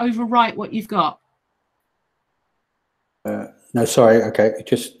made, does it overwrite what you've got? No, sorry. Okay,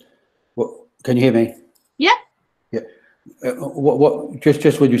 just what? Can you hear me? Yeah. Yeah.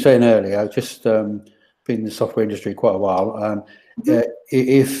 Just what you were saying earlier. I've just been in the software industry quite a while.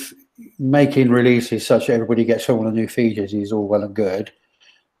 If making releases such that everybody gets all the new features is all well and good,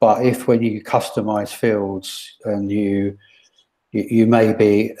 but if when you customize fields and you may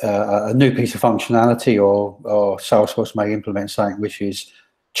a new piece of functionality or Salesforce may implement something which is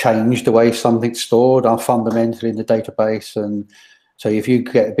change the way something's stored are fundamentally in the database, and so if you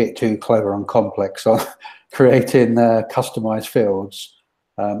get a bit too clever and complex on creating customized fields,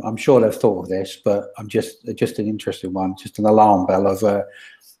 I'm sure they've thought of this, but I'm just an interesting one, just an alarm bell of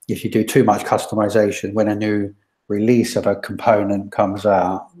if you do too much customization when a new release of a component comes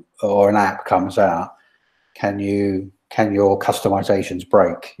out or an app comes out, can your customizations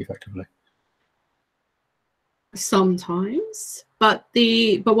break effectively? Sometimes. But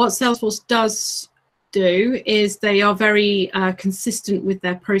what Salesforce does do is they are very consistent with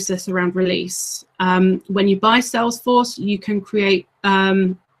their process around release. When you buy Salesforce, you can create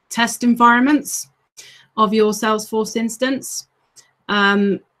test environments of your Salesforce instance.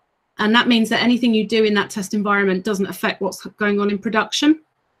 And that means that anything you do in that test environment doesn't affect what's going on in production.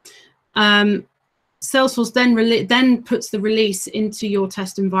 Salesforce then puts the release into your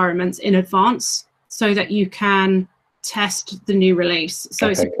test environments in advance so that you can test the new release. So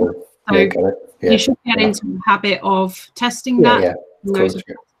okay, it's cool. so you should get into the habit of testing that. Yeah, of course,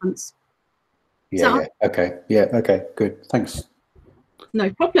 okay, good, thanks. No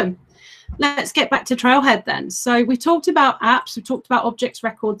problem. Let's get back to Trailhead then. So we talked about apps, we talked about objects,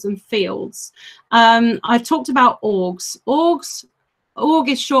 records, and fields. I've talked about orgs. Org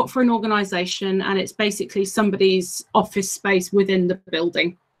is short for an organization, and it's basically somebody's office space within the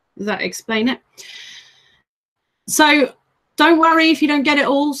building. Does that explain it? So don't worry if you don't get it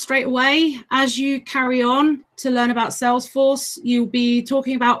all straight away. As you carry on to learn about Salesforce, you'll be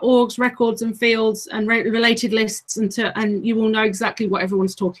talking about orgs, records, and fields and related lists, and you will know exactly what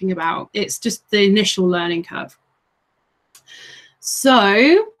everyone's talking about. It's just the initial learning curve.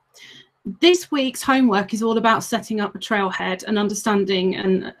 So this week's homework is all about setting up a Trailhead and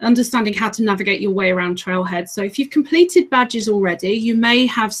understanding how to navigate your way around Trailhead. So if you've completed badges already, you may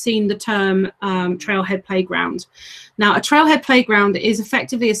have seen the term Trailhead Playground. Now, a Trailhead Playground is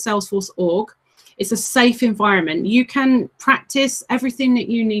effectively a Salesforce org. It's a safe environment. You can practice everything that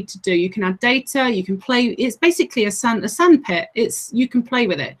you need to do. You can add data, you can play. It's basically a sand pit. You can play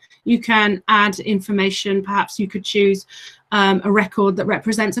with it. You can add information. Perhaps you could choose a record that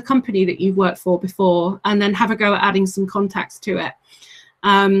represents a company that you've worked for before, and then have a go at adding some contacts to it.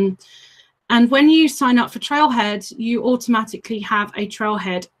 And when you sign up for Trailhead, you automatically have a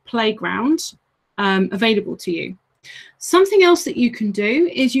Trailhead Playground available to you. Something else that you can do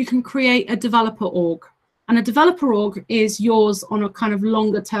is you can create a developer org, and a developer org is yours on a kind of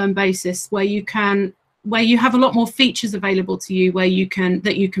longer term basis where you have a lot more features available to you that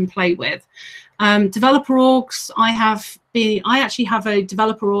you can play with. Developer orgs, I actually have a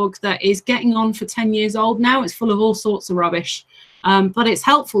developer org that is getting on for 10 years old now. It's full of all sorts of rubbish, but it's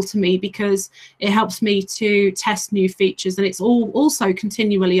helpful to me because it helps me to test new features, and it's also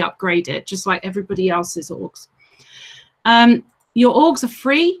continually upgraded, just like everybody else's orgs. Your orgs are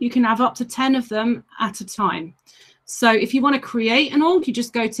free. You can have up to 10 of them at a time. So if you want to create an org, you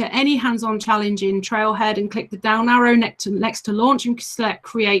just go to any hands-on challenge in Trailhead and click the down arrow next to launch and select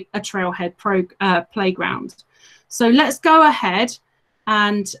create a Trailhead playground. So let's go ahead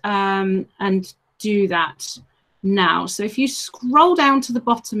and do that now. So if you scroll down to the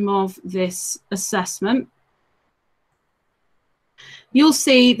bottom of this assessment, you'll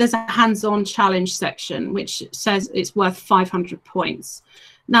see there's a hands-on challenge section which says it's worth 500 points.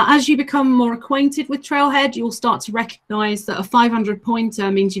 Now, as you become more acquainted with Trailhead, you'll start to recognize that a 500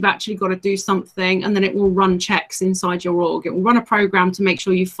 pointer means you've actually got to do something, and then it will run checks inside your org. It will run a program to make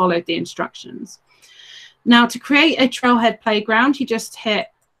sure you've followed the instructions. Now, to create a Trailhead playground, you just hit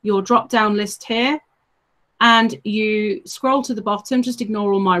your drop-down list here, and you scroll to the bottom. Just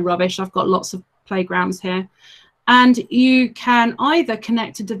ignore all my rubbish. I've got lots of playgrounds here. And you can either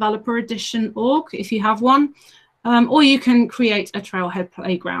connect to Developer Edition org if you have one, or you can create a Trailhead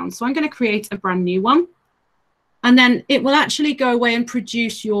playground. So I'm going to create a brand new one, and then it will actually go away and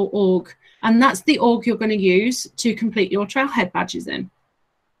produce your org, and that's the org you're going to use to complete your Trailhead badges in.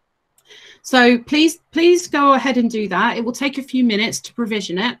 So please go ahead and do that. It will take a few minutes to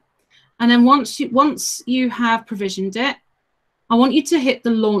provision it, and then once you have provisioned it, I want you to hit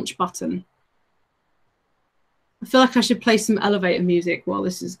the launch button. I feel like I should play some elevator music while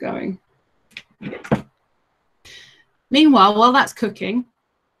this is going. Meanwhile, while that's cooking,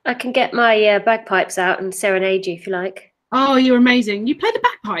 I can get my bagpipes out and serenade you if you like. oh, you're amazing. You play the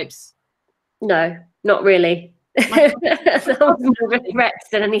bagpipes? No, not really. More regrets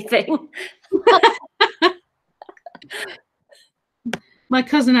than anything. My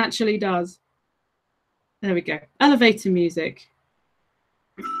cousin actually does. There we go. Elevator music.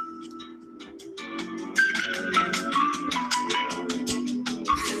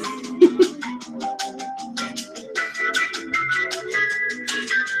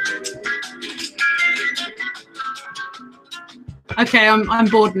 Okay, I'm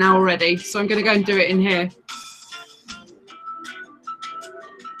bored now already, so I'm going to go and do it in here.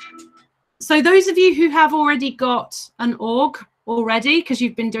 So those of you who have already got an org already, because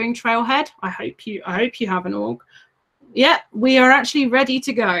you've been doing Trailhead, I hope you have an org. Yeah, we are actually ready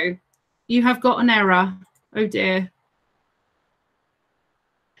to go. You have got an error. Oh dear.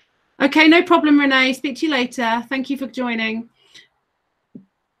 Okay, no problem, Renee. Speak to you later. Thank you for joining.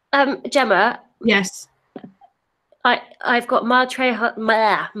 Gemma. Yes. I've got my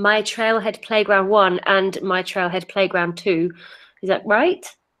Trailhead Playground 1 and my Trailhead Playground 2. Is that right?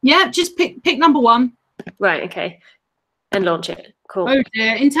 Yeah, just pick number 1. Right, okay. And launch it. Cool. Oh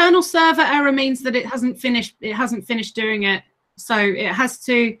dear. Internal server error means that it hasn't finished doing it. So it has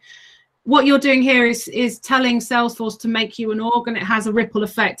to, what you're doing here is telling Salesforce to make you an org, and it has a ripple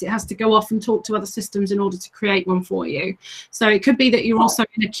effect. It has to go off and talk to other systems in order to create one for you. So it could be that you're also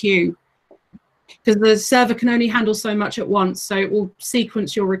in a queue, because the server can only handle so much at once, so it will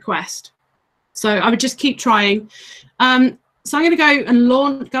sequence your request. So I would just keep trying. So I'm going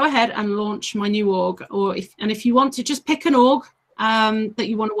to go ahead and launch my new org, if you want to, just pick an org that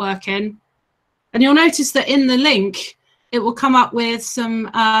you want to work in, and you'll notice that in the link it will come up with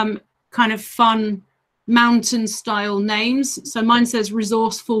some kind of fun mountain style names. So mine says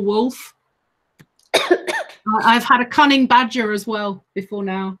Resourceful Wolf. I've had a Cunning Badger as well before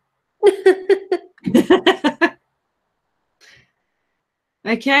now.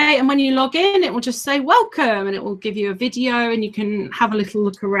 Okay, and when you log in, it will just say welcome, and it will give you a video, and you can have a little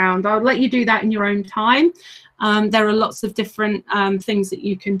look around. I'll let you do that in your own time. There are lots of different things that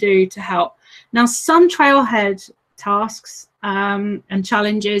you can do to help. Now, some Trailhead tasks and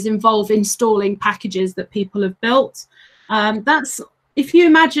challenges involve installing packages that people have built. That's, if you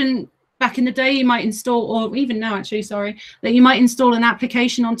imagine back in the day, you might install, or even now actually, sorry, that you might install an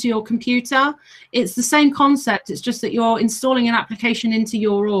application onto your computer. It's the same concept. It's just that you're installing an application into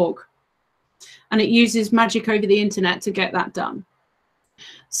your org, and it uses magic over the internet to get that done.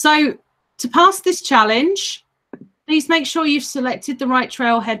 So to pass this challenge, please make sure you've selected the right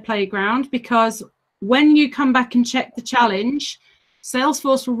Trailhead playground, because when you come back and check the challenge,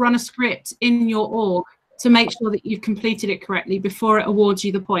 Salesforce will run a script in your org to make sure that you've completed it correctly before it awards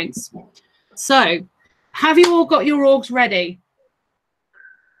you the points. So, have you all got your orgs ready?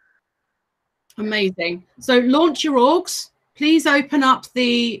 Amazing. So launch your orgs. Please open up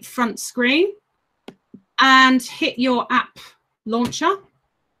the front screen and hit your app launcher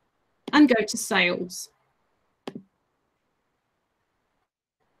and go to Sales.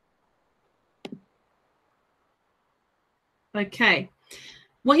 Okay.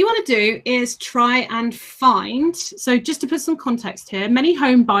 What you want to do is try and find, so just to put some context here, many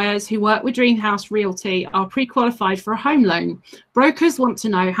home buyers who work with Dreamhouse Realty are pre-qualified for a home loan. Brokers want to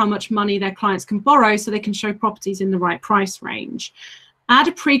know how much money their clients can borrow so they can show properties in the right price range. Add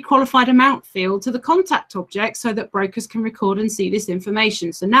a pre-qualified amount field to the contact object so that brokers can record and see this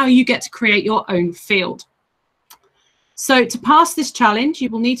information. So now you get to create your own field. So to pass this challenge, you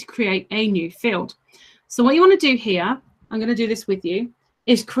will need to create a new field. So what you want to do here, I'm going to do this with you,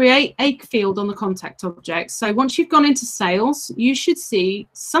 is create a field on the contact object. So once you've gone into Sales, you should see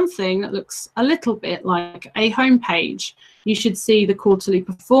something that looks a little bit like a home page. You should see the quarterly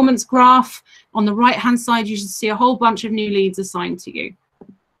performance graph. On the right-hand side, you should see a whole bunch of new leads assigned to you.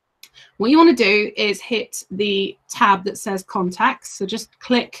 What you want to do is hit the tab that says Contacts. So just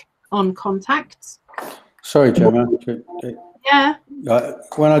click on Contacts. Sorry, Gemma. Yeah.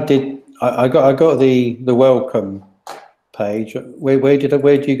 When I did, I got the welcome page. Where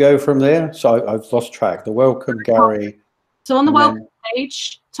do you go from there? So I've lost track. The welcome, Gary. So on the welcome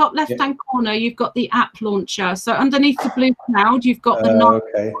page, top left-hand corner, you've got the app launcher. So underneath the blue cloud, you've got the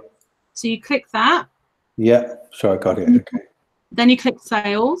okay. So you click that. Yeah, so I got it. Okay. Then you click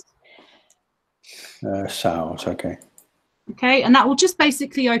sales. Sales, okay. Okay, and that will just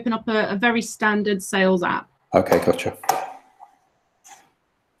basically open up a very standard sales app. Okay, gotcha.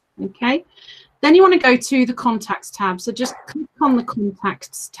 Okay, then you want to go to the contacts tab. So just click on the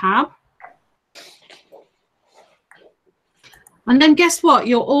contacts tab. And then guess what?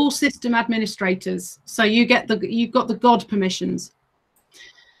 You're all system administrators. So you've got the God permissions.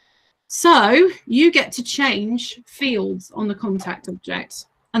 So you get to change fields on the contact object.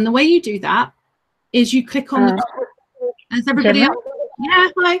 And the way you do that is you click on the... Is everybody Gemma? else? Yeah,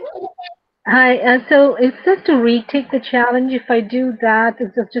 hi. Hi, so is this to retake the challenge? If I do that,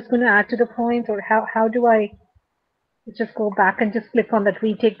 is this just going to add to the points, or how do I just go back and just click on that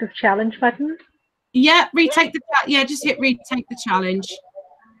retake this challenge button? Yeah, retake the yeah, just hit retake the challenge.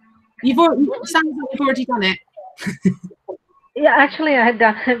 Sounds like you've already done it. Yeah, actually, I had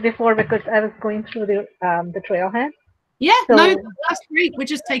done it before because I was going through the Trailhead. Yeah, So, no, that's great. We're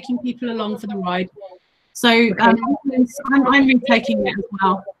just taking people along for the ride. So okay. I'm retaking it as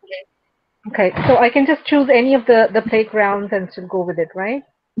well. Okay, so I can just choose any of the playgrounds and still go with it, right?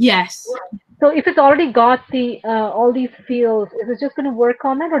 Yes. So if it's already got the all these fields, is it just going to work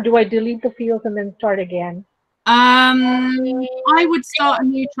on it, or do I delete the fields and then start again? I would start a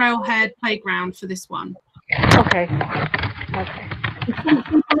new Trailhead playground for this one. Okay. Okay.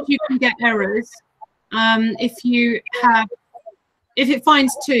 Sometimes you can get errors. If it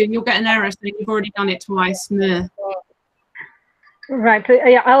finds 2, you'll get an error saying you've already done it twice. Nah. Right. So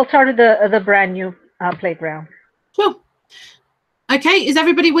yeah, I'll start with the brand new playground. Sure. Okay, is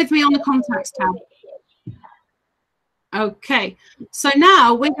everybody with me on the contacts tab? Okay, so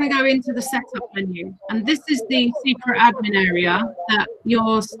now we're going to go into the setup menu, and this is the secret admin area that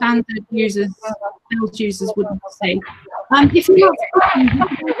your standard users, sales users, wouldn't see. If you're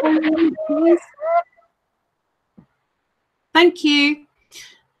not, please. Thank you.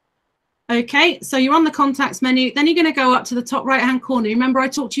 Okay, so you're on the contacts menu. Then you're going to go up to the top right-hand corner. Remember I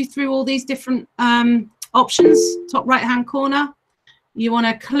talked you through all these different options, top right-hand corner. You want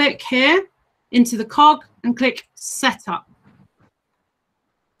to click here into the cog and click Setup.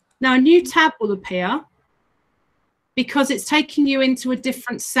 Now a new tab will appear because it's taking you into a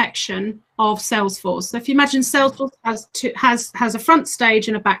different section of Salesforce. So if you imagine Salesforce has a front stage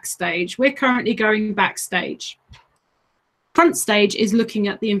and a backstage. We're currently going backstage. Front stage is looking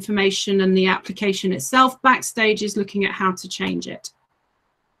at the information and the application itself. Backstage is looking at how to change it.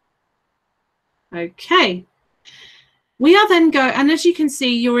 Okay. We are then and as you can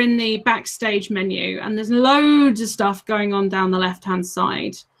see, you're in the backstage menu, and there's loads of stuff going on down the left-hand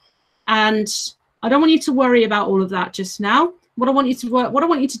side. And I don't want you to worry about all of that just now. What I want you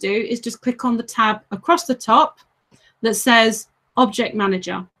to do is just click on the tab across the top that says Object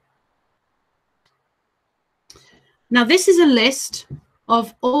Manager. Now, this is a list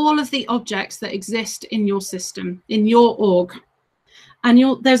of all of the objects that exist in your system, in your org. And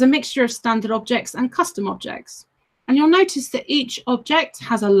there's a mixture of standard objects and custom objects. And you'll notice that each object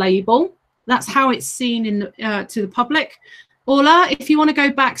has a label. That's how it's seen to the public. Ola, if you want to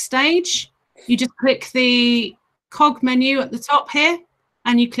go backstage, you just click the cog menu at the top here,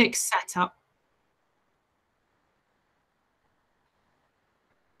 and you click Setup.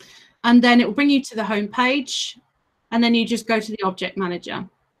 And then it will bring you to the home page. And then you just go to the Object Manager.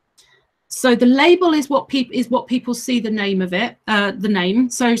 So the label is what people see the name of it, the name.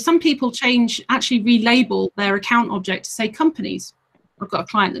 So some people actually relabel their account object to say companies. I've got a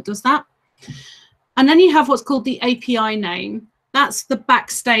client that does that. And then you have what's called the API name. That's the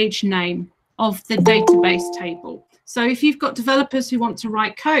backstage name of the database table. So if you've got developers who want to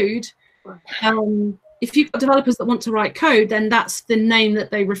write code, if you've got developers that want to write code, then that's the name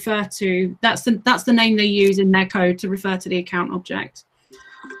that they refer to. That's the name they use in their code to refer to the account object.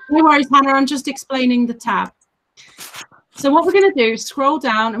 No worries, Hannah, I'm just explaining the tab. So what we're going to do is scroll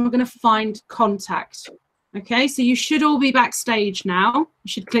down and we're going to find contact. Okay, so you should all be backstage now. You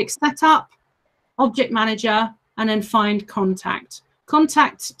should click Setup, Object Manager, and then find contact.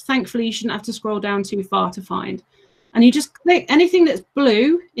 Contact, thankfully, you shouldn't have to scroll down too far to find. And you just click anything that's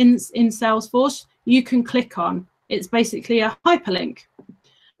blue in Salesforce, you can click on. It's basically a hyperlink.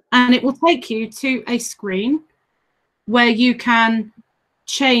 And it will take you to a screen where you can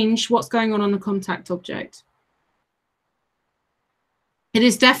change what's going on the contact object. It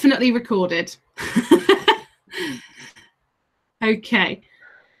is definitely recorded. Okay,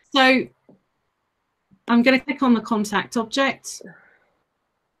 so I'm going to click on the contact object.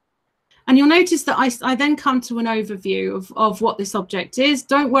 And you'll notice that I then come to an overview of what this object is.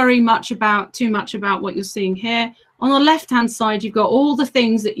 Don't worry too much about what you're seeing here. On the left-hand side, you've got all the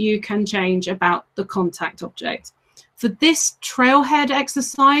things that you can change about the contact object. For this trailhead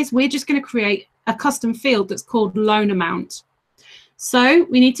exercise, we're just going to create a custom field that's called loan amount. So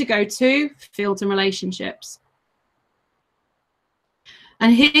we need to go to Fields and Relationships.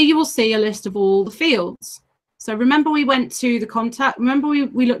 And here you will see a list of all the fields. So remember we went to the contact, remember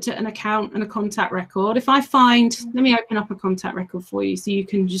we looked at an account and a contact record. If I find, let me open up a contact record for you so you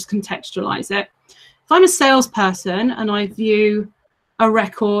can just contextualize it. If I'm a salesperson and I view a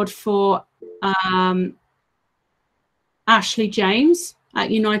record for Ashley James at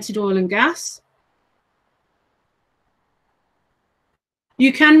United Oil and Gas,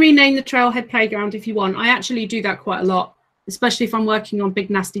 you can rename the Trailhead Playground if you want. I actually do that quite a lot, especially if I'm working on big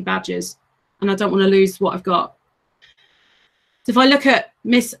nasty badges and I don't want to lose what I've got. So if I look at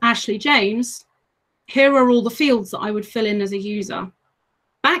Miss Ashley James, here are all the fields that I would fill in as a user.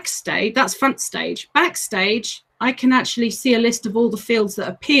 Backstage, that's front stage. Backstage, I can actually see a list of all the fields that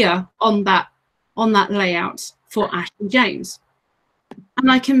appear on that layout for Ashley James.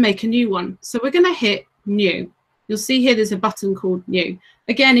 And I can make a new one. So we're going to hit New. You'll see here there's a button called New.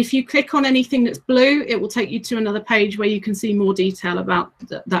 Again, if you click on anything that's blue, it will take you to another page where you can see more detail about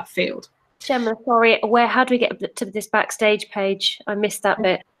that field. Gemma, sorry, how do we get to this Backstage page? I missed that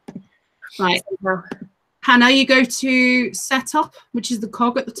bit. Right. Hannah, you go to Setup, which is the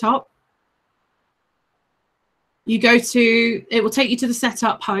cog at the top. You go to, it will take you to the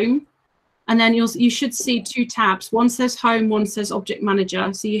Setup Home, and then you should see two tabs. One says Home, one says Object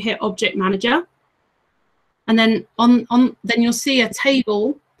Manager. So you hit Object Manager, and then then you'll see a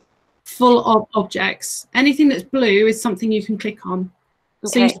table full of objects. Anything that's blue is something you can click on.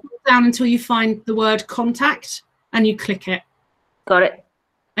 Okay. So you scroll down until you find the word contact and you click it. Got it.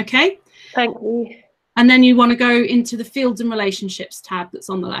 Okay. Thank you. And then you want to go into the Fields and Relationships tab that's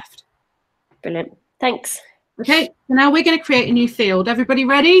on the left. Brilliant. Thanks. Okay. So now we're going to create a new field. Everybody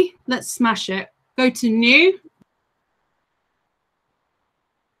ready? Let's smash it. Go to New.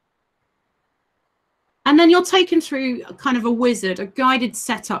 And then you're taken through kind of a wizard, a guided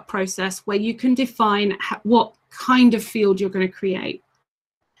setup process where you can define what kind of field you're going to create.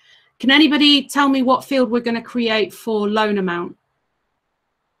 Can anybody tell me what field we're going to create for loan amount?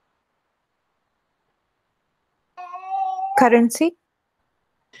 Currency.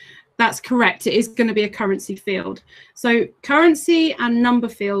 That's correct. It is going to be a currency field. So currency and number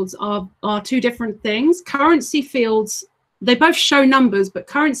fields are two different things. Currency fields, they both show numbers, but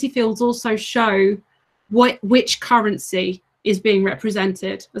currency fields also show which currency is being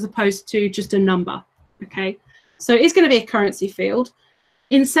represented as opposed to just a number. Okay, so it's going to be a currency field.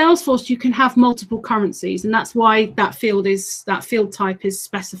 In Salesforce, you can have multiple currencies, and that's why that field type is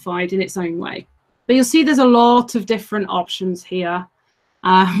specified in its own way. But you'll see there's a lot of different options here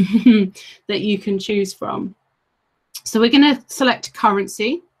that you can choose from. So we're going to select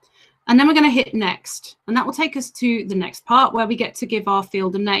currency, and then we're going to hit next, and that will take us to the next part where we get to give our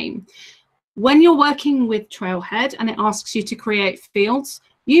field a name. When you're working with Trailhead and it asks you to create fields,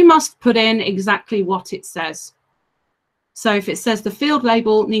 you must put in exactly what it says. So if it says the field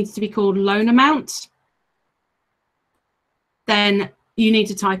label needs to be called loan amount, then you need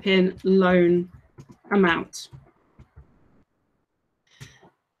to type in loan amount.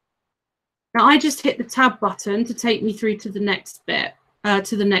 Now I just hit the tab button to take me through to the next bit,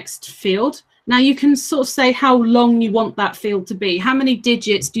 to the next field. Now you can sort of say how long you want that field to be. How many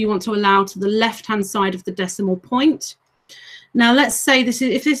digits do you want to allow to the left-hand side of the decimal point? Now let's say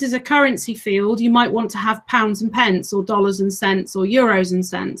if this is a currency field, you might want to have pounds and pence, or dollars and cents, or euros and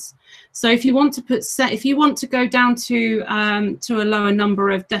cents. So if you want to go down to a lower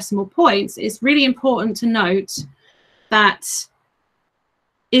number of decimal points, it's really important to note that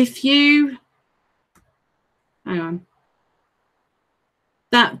if you hang on.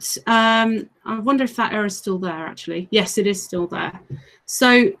 That I wonder if that error is still there. Actually, yes, it is still there.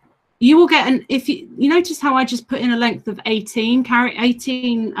 So you will get if you notice how I just put in a length of 18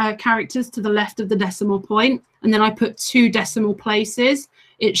 characters to the left of the decimal point, and then I put 2 decimal places.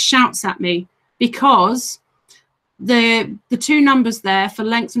 It shouts at me because the 2 numbers there for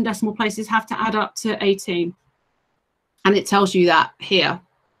lengths and decimal places have to add up to 18, and it tells you that here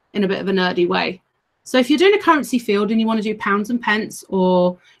in a bit of a nerdy way. So if you're doing a currency field and you want to do pounds and pence,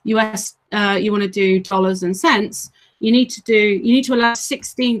 or US, you want to do dollars and cents, you need to allow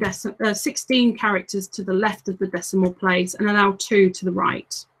 16 characters to the left of the decimal place and allow 2 to the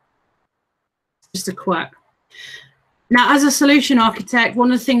right. Just a quirk. Now, as a solution architect,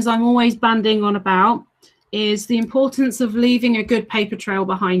 one of the things I'm always banding on about is the importance of leaving a good paper trail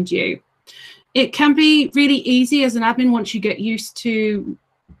behind you. It can be really easy as an admin once you get used to,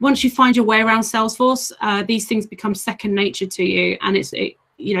 once you find your way around Salesforce, these things become second nature to you, and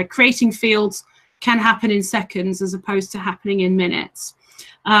you know, creating fields can happen in seconds as opposed to happening in minutes.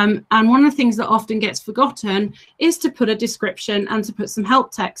 And one of the things that often gets forgotten is to put a description and to put some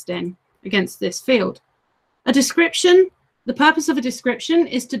help text in against this field. A description, the purpose of a description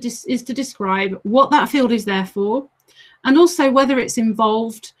is to describe what that field is there for, and also whether it's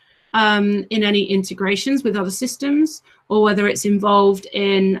involved in any integrations with other systems, or whether it's involved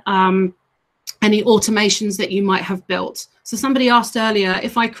in any automations that you might have built. So somebody asked earlier,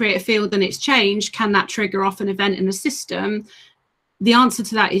 if I create a field and it's changed, can that trigger off an event in the system? The answer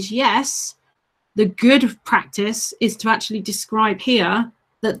to that is yes. The good practice is to actually describe here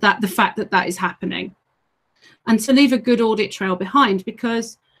that the fact that that is happening, and to leave a good audit trail behind,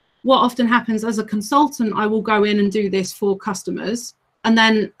 because what often happens as a consultant, I will go in and do this for customers, and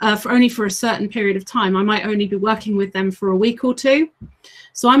then only for a certain period of time. I might only be working with them for a week or two.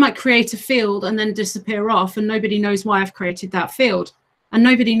 So I might create a field and then disappear off, and nobody knows why I've created that field. And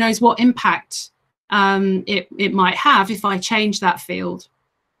nobody knows what impact it might have if I change that field.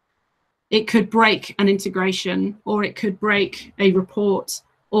 It could break an integration, or it could break a report,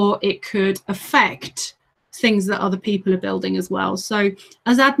 or it could affect things that other people are building as well. So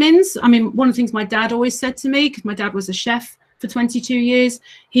as admins, I mean, one of the things my dad always said to me, because my dad was a chef for 22 years,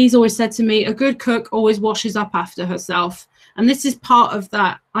 he's always said to me, a good cook always washes up after herself. And this is part of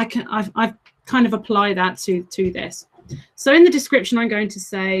that. I've kind of apply that to this. So in the description, I'm going to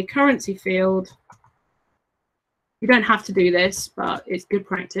say currency field. You don't have to do this, but it's good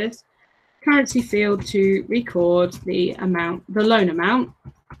practice. Currency field to record the amount, the loan amount.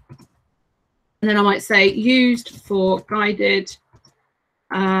 And then I might say used for guided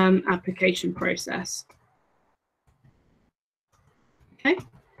application process. Okay.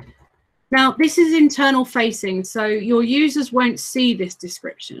 Now this is internal facing, so your users won't see this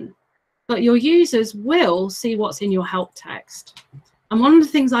description, but your users will see what's in your help text. And one of the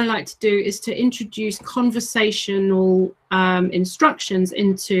things I like to do is to introduce conversational instructions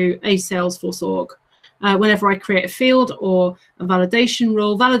into a Salesforce org. Whenever I create a field or a validation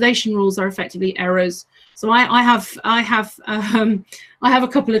rule, validation rules are effectively errors. So I have a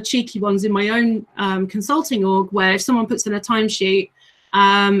couple of cheeky ones in my own consulting org, where if someone puts in a timesheet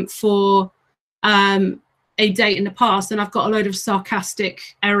for a date in the past, and I've got a load of sarcastic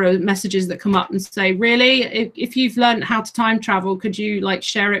error messages that come up and say, really, if you've learned how to time travel, could you like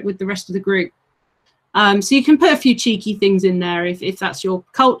share it with the rest of the group? So you can put a few cheeky things in there if that's your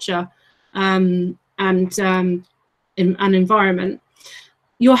culture and environment.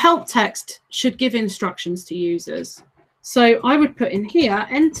 Your help text should give instructions to users. So I would put in here,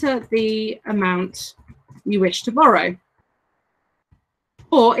 enter the amount you wish to borrow.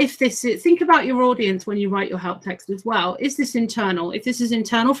 Or if this is, think about your audience when you write your help text as well. Is this internal? If this is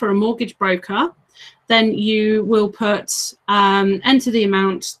internal for a mortgage broker, then you will put enter the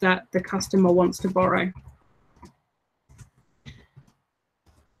amount that the customer wants to borrow.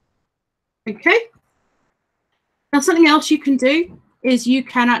 Okay. Now something else you can do is you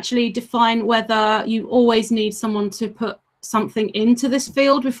can actually define whether you always need someone to put something into this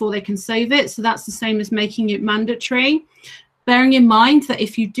field before they can save it. So that's the same as making it mandatory. Bearing in mind that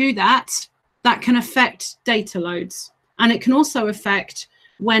if you do that, that can affect data loads, and it can also affect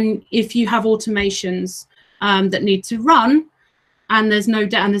if you have automations that need to run, and there's no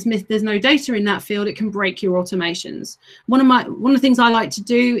data in that field, it can break your automations. One of the things I like to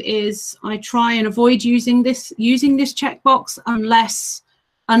do is I try and avoid using this checkbox unless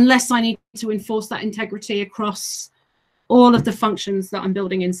I need to enforce that integrity across all of the functions that I'm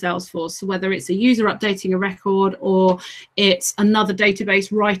building in Salesforce. So whether it's a user updating a record or it's another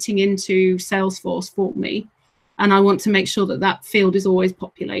database writing into Salesforce for me, and I want to make sure that that field is always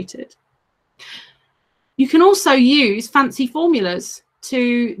populated. You can also use fancy formulas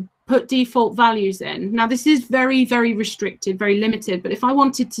to put default values in. Now this is very, very restricted, very limited, but if I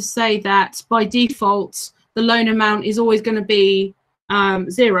wanted to say that by default, the loan amount is always going to be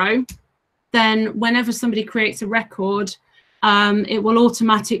 0, then whenever somebody creates a record, it will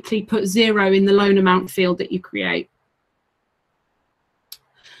automatically put 0 in the loan amount field that you create.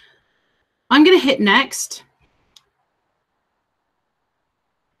 I'm going to hit next.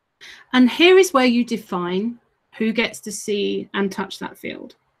 And here is where you define who gets to see and touch that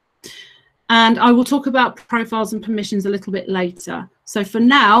field. And I will talk about profiles and permissions a little bit later. So for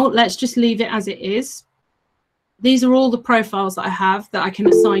now, let's just leave it as it is. These are all the profiles that I have that I can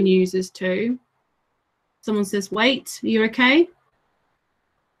assign users to. Someone says, wait, are you okay?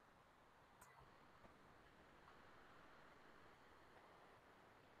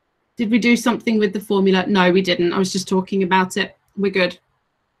 Did we do something with the formula? No, we didn't. I was just talking about it. We're good.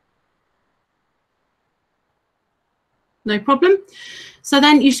 No problem. So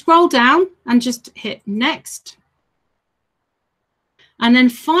then you scroll down and just hit next. And then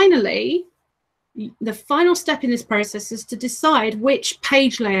finally, the final step in this process is to decide which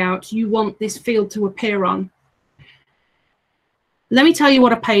page layout you want this field to appear on. Let me tell you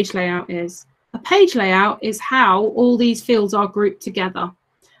what a page layout is. A page layout is how all these fields are grouped together.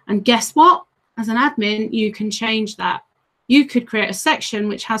 And guess what? As an admin, you can change that. You could create a section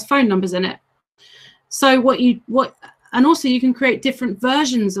which has phone numbers in it. So and also you can create different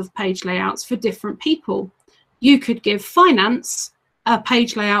versions of page layouts for different people. You could give finance a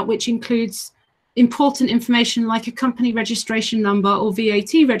page layout which includes important information like a company registration number or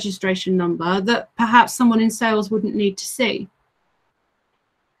VAT registration number that perhaps someone in sales wouldn't need to see.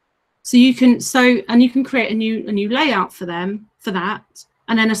 So you can create a new layout for them for that,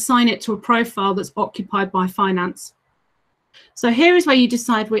 and then assign it to a profile that's occupied by finance. So here is where you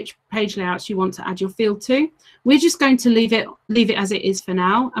decide which page layouts you want to add your field to. We're just going to leave it as it is for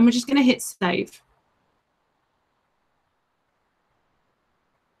now, and we're just going to hit save.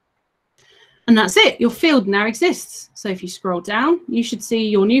 And that's it. Your field now exists. So if you scroll down, you should see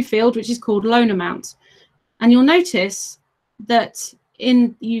your new field, which is called loan amount. And you'll notice that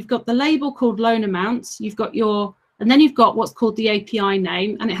you've got the label called loan amount. And then you've got what's called the API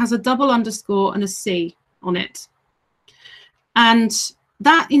name, and it has a double underscore and a C on it. And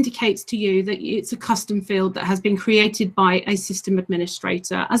that indicates to you that it's a custom field that has been created by a system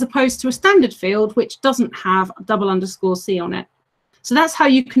administrator, as opposed to a standard field which doesn't have a double underscore C on it. So that's how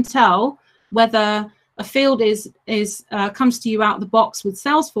you can tell whether a field comes to you out of the box with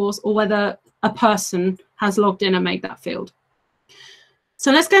Salesforce, or whether a person has logged in and made that field.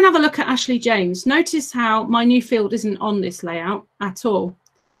 So let's go and have a look at Ashley James. Notice how my new field isn't on this layout at all.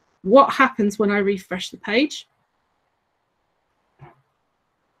 What happens when I refresh the page?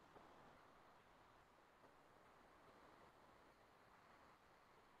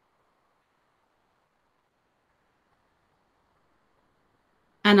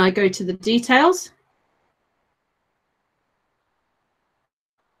 And I go to the details.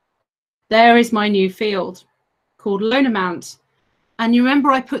 There is my new field called loan amount. And you remember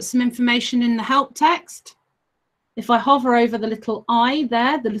I put some information in the help text? If I hover over the little I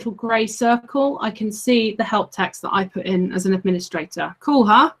there, the little grey circle, I can see the help text that I put in as an administrator. Cool,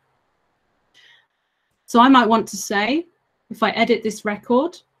 huh? So I might want to say, if I edit this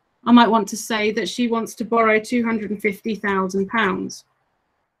record, I might want to say that she wants to borrow £250,000.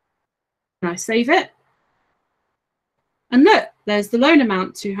 And I save it. And look, there's the loan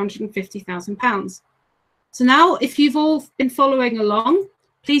amount, £250,000. So now, if you've all been following along,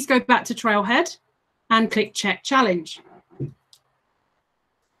 please go back to Trailhead and click Check Challenge.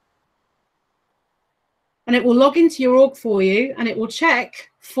 And it will log into your org for you, and it will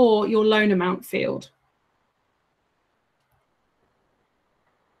check for your loan amount field.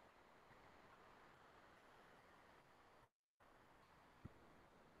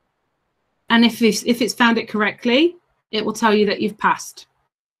 And if it's found it correctly, it will tell you that you've passed.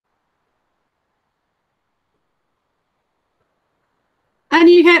 And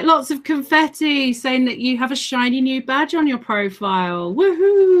you get lots of confetti saying that you have a shiny new badge on your profile.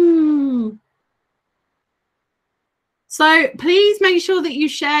 Woohoo! So please make sure that you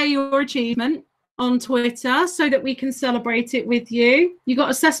share your achievement on Twitter so that we can celebrate it with you. You got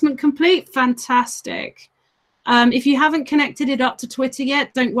assessment complete? Fantastic. If you haven't connected it up to Twitter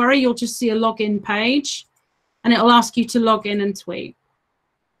yet, don't worry, you'll just see a login page and it'll ask you to log in and tweet.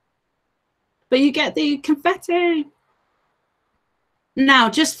 But you get the confetti. Now,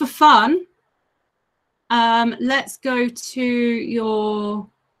 just for fun, let's go to your,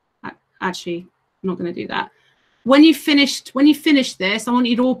 actually, I'm not going to do that. When you finish this, I want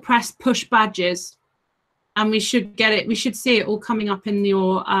you to all press push badges, and we should get it. We should see it all coming up in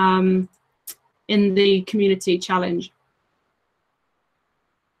your in the community challenge.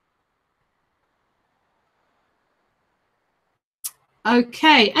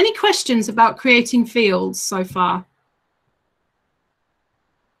 Okay, any questions about creating fields so far?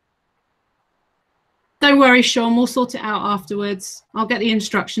 Don't worry, Sean, we'll sort it out afterwards. I'll get the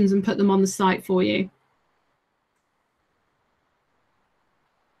instructions and put them on the site for you.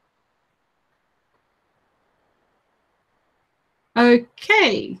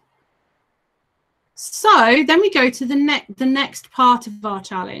 Okay. So then we go to the next part of our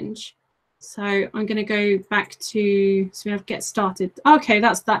challenge. So I'm going to go back to, so we have get started. Okay,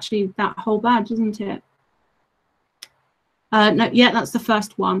 that's actually that whole badge, isn't it? No, yeah, that's the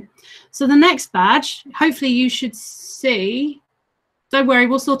first one. So the next badge, hopefully you should see Don't worry,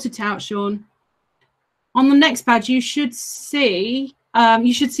 we'll sort it out, Sean. On the next page, you should see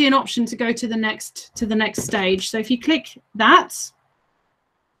an option to go to the next stage. So if you click that,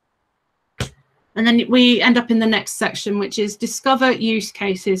 and then we end up in the next section, which is discover use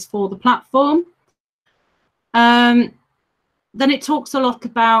cases for the platform. Then it talks a lot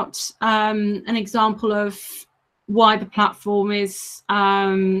about an example of why the platform is,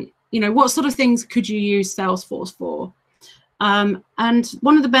 what sort of things could you use Salesforce for? And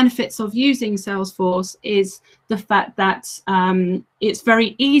one of the benefits of using Salesforce is the fact that it's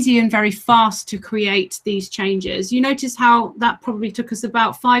very easy and very fast to create these changes. You notice how that probably took us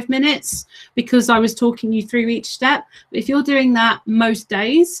about 5 minutes because I was talking you through each step. If you're doing that most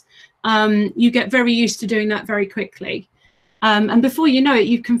days, you get very used to doing that very quickly. And before you know it,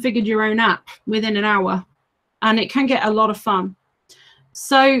 you've configured your own app within an hour, and it can get a lot of fun.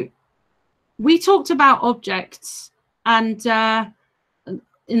 So we talked about objects and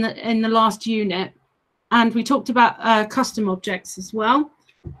in the last unit, and we talked about custom objects as well.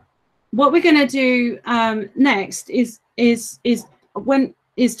 What we're going to do next is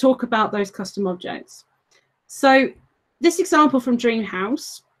talk about those custom objects. So this example from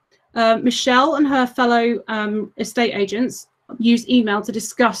Dreamhouse, Michelle and her fellow estate agents use email to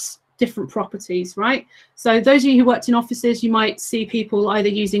discuss different properties, right? So those of you who worked in offices, you might see people either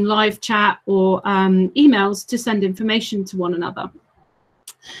using live chat or emails to send information to one another.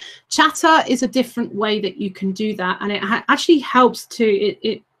 Chatter is a different way that you can do that, and it actually helps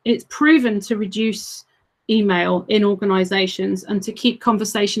to, it's proven to reduce email in organizations and to keep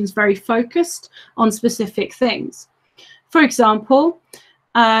conversations very focused on specific things. For example,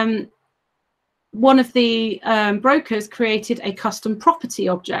 one of the brokers created a custom property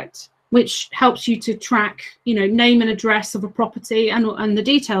object, which helps you to track, name and address of a property and the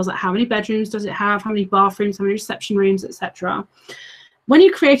details, like how many bedrooms does it have, how many bathrooms, how many reception rooms, etc. When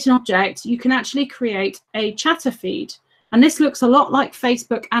you create an object, you can actually create a chatter feed. And this looks a lot like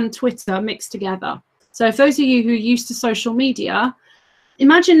Facebook and Twitter mixed together. So for those of you who are used to social media,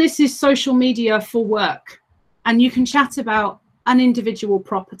 imagine this is social media for work, and you can chat about an individual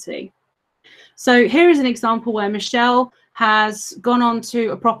property. So here is an example where Michelle has gone on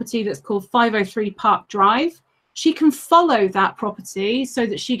to a property that's called 503 Park Drive. She can follow that property so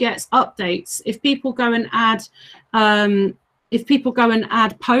that she gets updates. If people go and add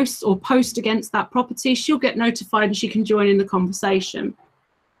posts or post against that property, she'll get notified and she can join in the conversation.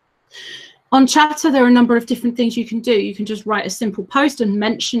 On Chatter, there are a number of different things you can do. You can just write a simple post and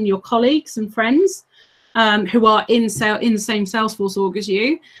mention your colleagues and friends who are in the same Salesforce org as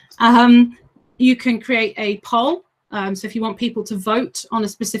you. You can create a poll. So if you want people to vote on a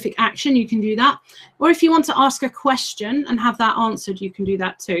specific action, you can do that. Or if you want to ask a question and have that answered, you can do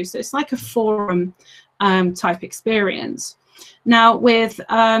that too. So it's like a forum type experience. Now,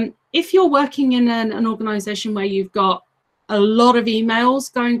 if you're working in an organization where you've got a lot of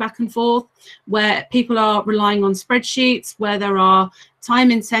emails going back and forth, where people are relying on spreadsheets, where there are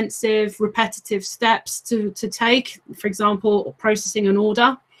time-intensive, repetitive steps to take, for example, processing an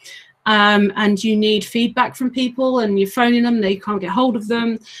order, and you need feedback from people and you're phoning them, they can't get hold of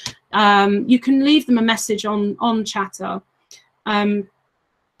them, you can leave them a message on Chatter on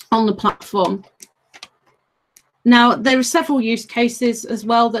the platform. Now, there are several use cases as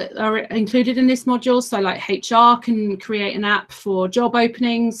well that are included in this module. So like HR can create an app for job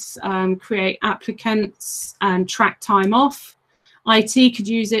openings, create applicants and track time off. IT could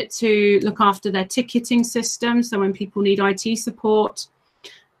use it to look after their ticketing system. So when people need IT support.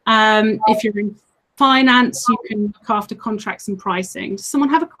 If you're in finance, you can look after contracts and pricing. Does someone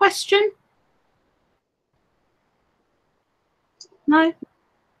have a question? No?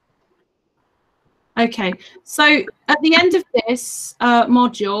 Okay, so at the end of this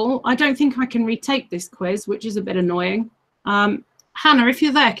module, I don't think I can retake this quiz, which is a bit annoying. Hannah, if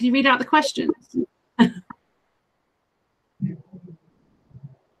you're there, can you read out the questions?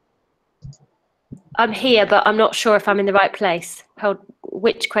 I'm here, but I'm not sure if I'm in the right place.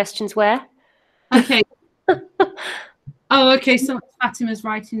 Which questions where? Okay. Oh, okay, so Fatima's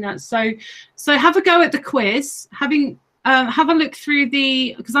writing that. So have a go at the quiz, have a look through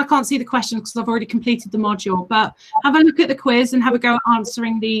because I can't see the questions because I've already completed the module, but have a look at the quiz and have a go at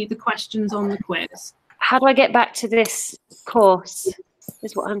answering the questions on the quiz. How do I get back to this course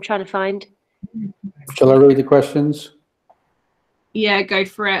is what I'm trying to find. Shall I read the questions? Yeah, go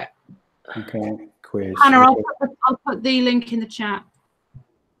for it. Okay, quiz. Hannah, I'll put the link in the chat.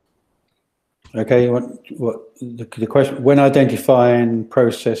 Okay, the question, when identifying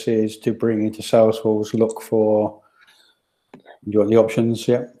processes to bring into Salesforce, look for, you want the options,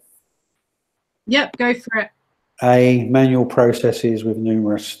 yeah? Yep, go for it. A, manual processes with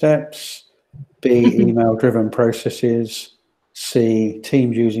numerous steps. B, email-driven processes. C,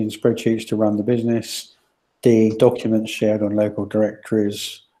 teams using spreadsheets to run the business. D, documents shared on local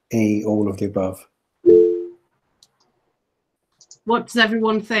directories. E, all of the above. What does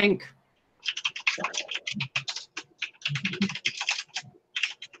everyone think?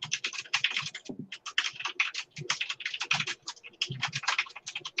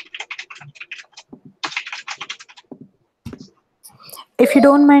 If you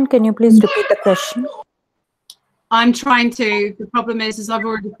don't mind, can you please repeat the question? I'm trying to. The problem is I've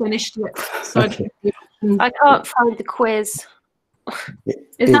already finished it. So I can't find the quiz.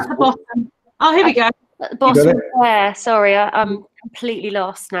 is that the bottom? Oh, here we go. At the bottom there. Sorry, I'm completely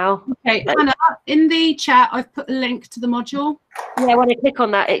lost now. Okay, Hannah, in the chat, I've put a link to the module. Yeah, when I click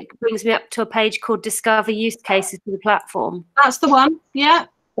on that, it brings me up to a page called Discover Use Cases for the Platform. That's the one, yeah.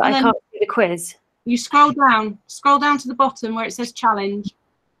 But I can't see the quiz. You scroll down to the bottom where it says challenge.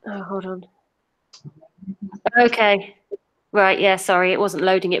 Oh, hold on. Okay. Right, yeah, sorry, it wasn't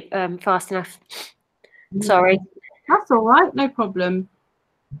loading it fast enough. Sorry. That's all right, no problem.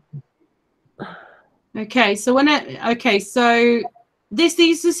 Okay, so so this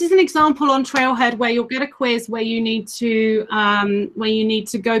is an example on Trailhead where you'll get a quiz where you need to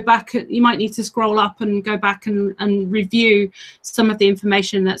go back. You might need to scroll up and go back and review some of the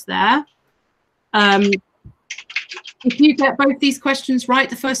information that's there. If you get both these questions right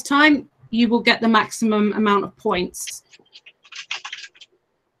the first time, you will get the maximum amount of points.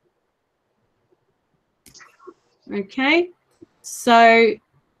 Okay, so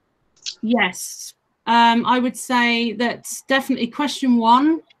yes, I would say that definitely question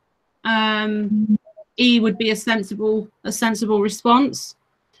 1, E would be a sensible response.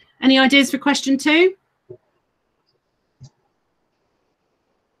 Any ideas for question 2?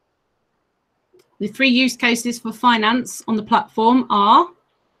 The 3 use cases for finance on the platform are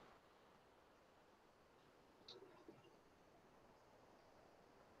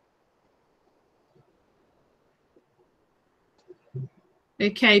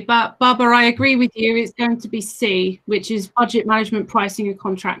okay, but Barbara, I agree with you. It's going to be C, which is budget management, pricing, and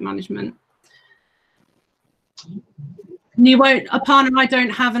contract management. You won't, Aparna and I don't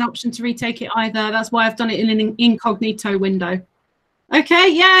have an option to retake it either. That's why I've done it in an incognito window. Okay,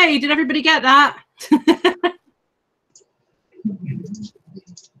 yay! Did everybody get that?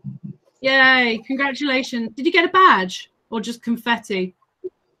 Yay, congratulations. Did you get a badge or just confetti?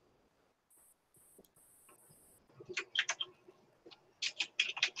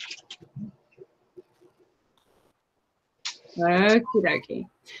 Okie dokie.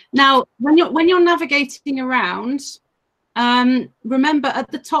 Now, when you're navigating around, remember at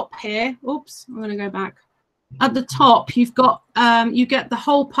the top here, oops, I'm going to go back. At the top, you've got you get the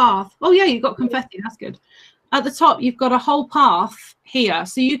whole path. Oh yeah, you've got confetti. That's good. At the top, you've got a whole path here,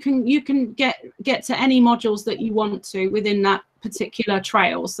 so you can get to any modules that you want to within that particular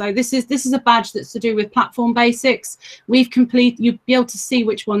trail. So this is a badge that's to do with platform basics. You'll be able to see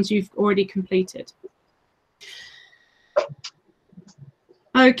which ones you've already completed.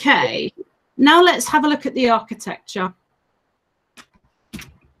 Okay, now let's have a look at the architecture.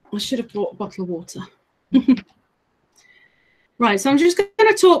 I should have brought a bottle of water. Right, so I'm just going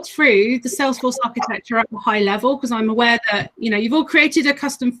to talk through the Salesforce architecture at a high level because I'm aware that you've all created a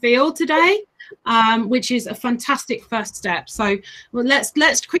custom field today, which is a fantastic first step. So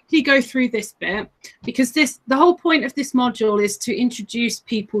let's quickly go through this bit because the whole point of this module is to introduce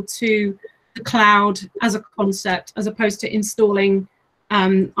people to the cloud as a concept as opposed to installing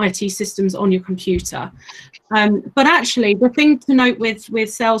IT systems on your computer. But actually, the thing to note with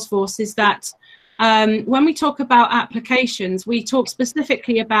Salesforce is that when we talk about applications, we talk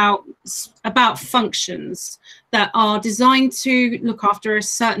specifically about functions that are designed to look after a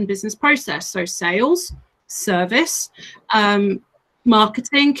certain business process. So sales, service,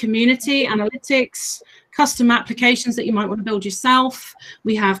 marketing, community, analytics, custom applications that you might want to build yourself.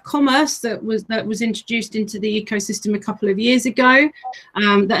 We have commerce that was introduced into the ecosystem a couple of years ago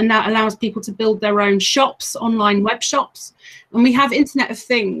that allows people to build their own shops, online web shops. And we have Internet of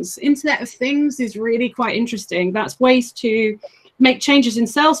Things. Internet of Things is really quite interesting. That's ways to make changes in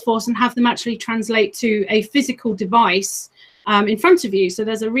Salesforce and have them actually translate to a physical device in front of you. So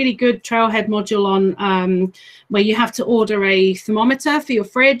there's a really good Trailhead module on where you have to order a thermometer for your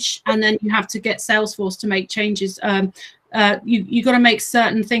fridge, and then you have to get Salesforce to make changes. You got to make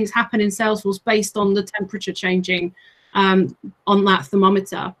certain things happen in Salesforce based on the temperature changing on that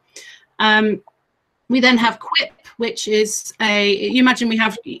thermometer. We then have Quip, which is you imagine we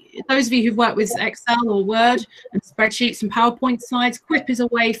have, those of you who've worked with Excel or Word and spreadsheets and PowerPoint slides, Quip is a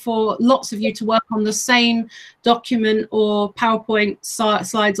way for lots of you to work on the same document or PowerPoint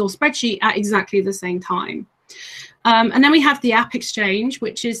slides or spreadsheet at exactly the same time. And then we have the App Exchange,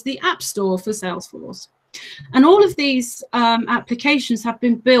 which is the App Store for Salesforce. And all of these applications have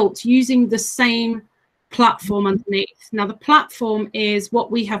been built using the same platform underneath. Now, the platform is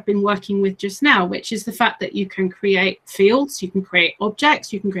what we have been working with just now, which is the fact that you can create fields, you can create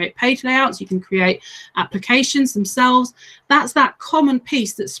objects, you can create page layouts, you can create applications themselves. That's that common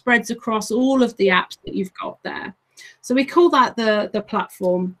piece that spreads across all of the apps that you've got there. So we call that the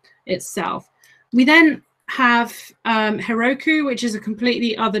platform itself. We then have Heroku, which is a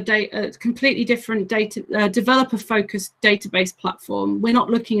completely different developer-focused database platform. We're not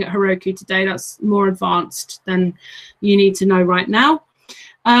looking at Heroku today. That's more advanced than you need to know right now.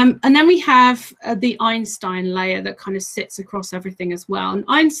 And then we have the Einstein layer that kind of sits across everything as well. And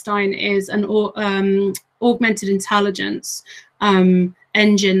Einstein is an augmented intelligence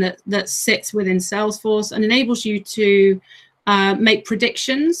engine that sits within Salesforce and enables you to make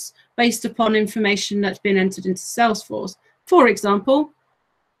predictions based upon information that's been entered into Salesforce. For example,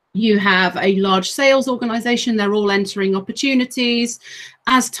 you have a large sales organization, they're all entering opportunities.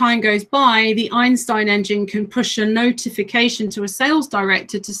 As time goes by, the Einstein engine can push a notification to a sales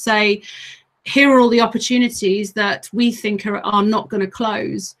director to say, here are all the opportunities that we think are not going to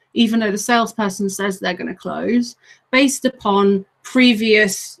close, even though the salesperson says they're going to close, based upon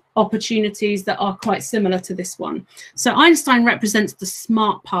previous opportunities that are quite similar to this one. So Einstein represents the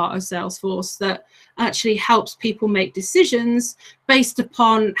smart part of Salesforce that actually helps people make decisions based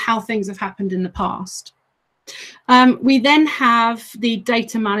upon how things have happened in the past. We then have the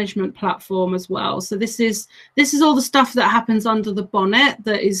data management platform as well. So this is all the stuff that happens under the bonnet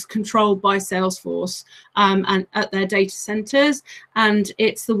that is controlled by Salesforce and at their data centers, and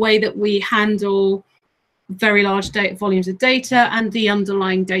it's the way that we handle very large volumes of data and the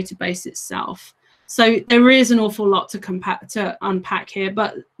underlying database itself. So there is an awful lot to unpack here,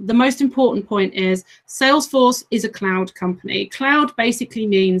 but the most important point is Salesforce is a cloud company. Cloud basically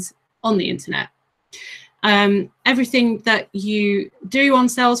means on the internet. Everything that you do on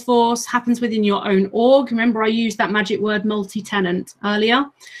Salesforce happens within your own org. Remember, I used that magic word multi-tenant earlier.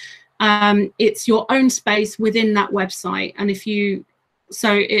 It's your own space within that website, and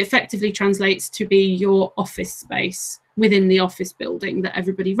so it effectively translates to be your office space within the office building that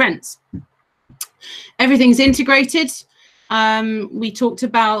everybody rents. Everything's integrated. We talked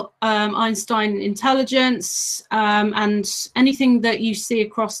about Einstein intelligence, and anything that you see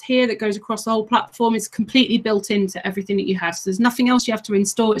across here that goes across the whole platform is completely built into everything that you have. So there's nothing else you have to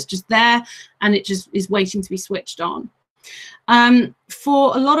install. It's just there, and it just is waiting to be switched on.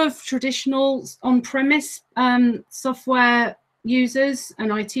 For a lot of traditional on-premise software users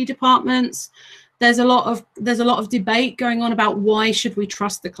and IT departments, there's a lot of debate going on about why should we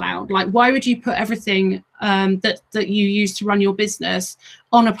trust the cloud? Like, why would you put everything that you use to run your business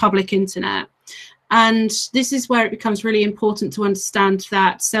on a public internet? And this is where it becomes really important to understand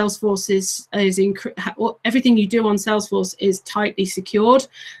that Salesforce everything you do on Salesforce is tightly secured,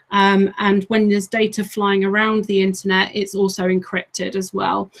 and when there's data flying around the internet, it's also encrypted as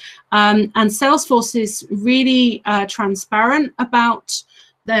well. And Salesforce is really transparent about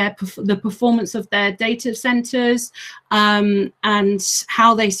the performance of their data centers, and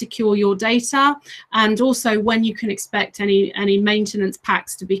how they secure your data, and also when you can expect any maintenance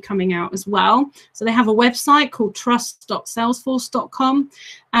packs to be coming out as well. So they have a website called trust.salesforce.com,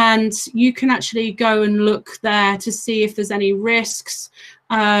 and you can actually go and look there to see if there's any risks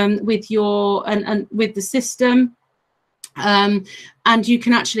with with the system. And you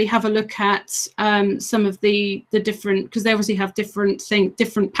can actually have a look at some of the different, because they obviously have different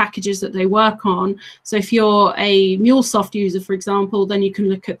packages that they work on. So if you're a MuleSoft user, for example, then you can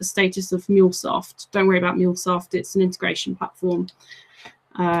look at the status of MuleSoft. Don't worry about MuleSoft, it's an integration platform.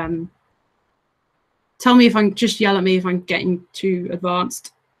 Tell me just yell at me if I'm getting too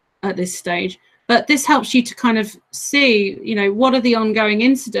advanced at this stage. But this helps you to kind of see, what are the ongoing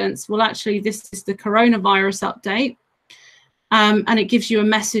incidents? Well, actually, this is the coronavirus update. And it gives you a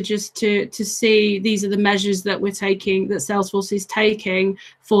message as to see these are the measures that we're taking, that Salesforce is taking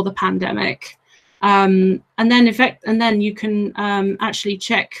for the pandemic. And then you can actually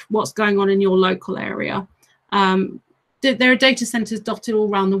check what's going on in your local area. There are data centers dotted all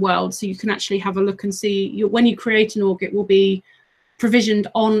around the world, so you can actually have a look and see when you create an org, it will be provisioned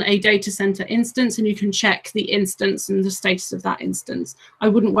on a data center instance, and you can check the instance and the status of that instance. I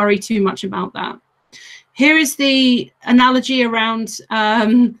wouldn't worry too much about that. Here is the analogy around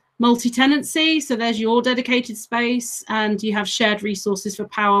Multi-tenancy, so there's your dedicated space, and you have shared resources for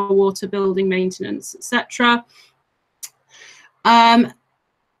power, water, building maintenance, etc.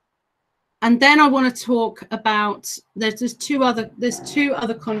 And then I want to talk about, there's two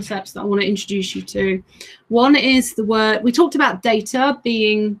other concepts that I want to introduce you to. One is the word, we talked about data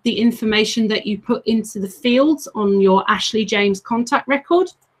being the information that you put into the fields on your Ashley James contact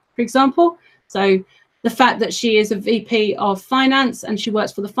record, for example. So the fact that she is a VP of finance and she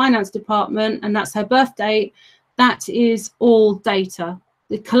works for the finance department and that's her birth date, that is all data,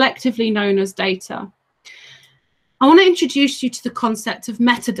 collectively known as data. I want to introduce you to the concept of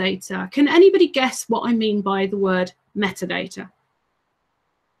metadata. Can anybody guess what I mean by the word metadata?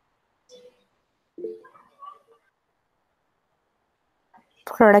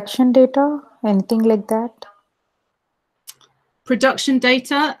 Production data, anything like that? Production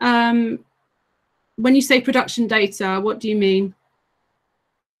data. When you say production data, what do you mean?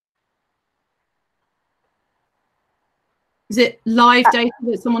 Is it live data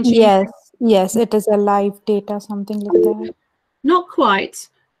that someone's using? Yes, it is a live data, something like that. Not quite.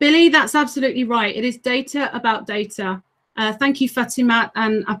 Billy, that's absolutely right. It is data about data. Thank you, Fatimat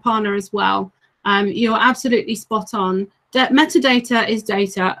and Aparna as well. You're absolutely spot on. Metadata is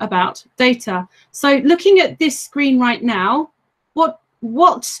data about data. So looking at this screen right now, what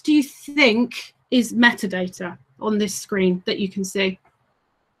do you think is metadata on this screen that you can see?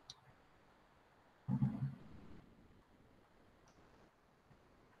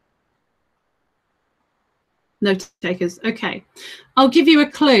 Note takers. Okay, I'll give you a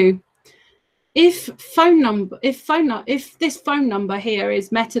clue. If this phone number here is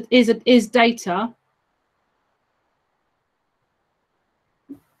data,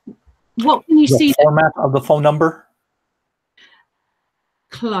 what can you see? The format of the phone number?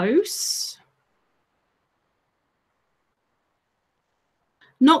 Close.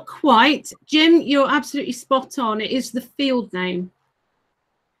 Not quite. Jim, you're absolutely spot on. It is the field name.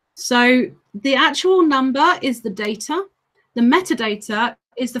 So the actual number is the data. The metadata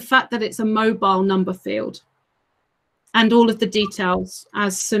is the fact that it's a mobile number field. And all of the details,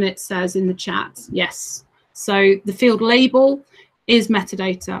 as Sunit says in the chat, yes. So the field label is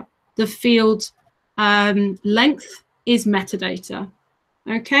metadata. The field length is metadata.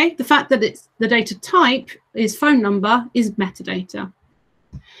 Okay, the fact that it's the data type is phone number is metadata.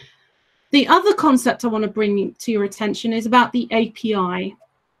 The other concept I want to bring to your attention is about the API.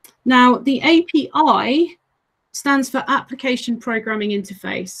 Now, the API stands for Application Programming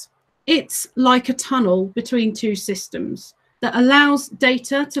Interface. It's like a tunnel between two systems that allows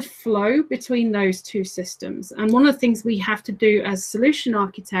data to flow between those two systems. And one of the things we have to do as solution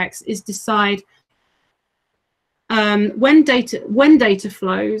architects is decide when data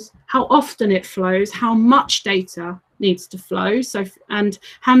flows, how often it flows, how much data needs to flow, and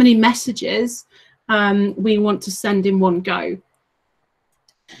how many messages we want to send in one go.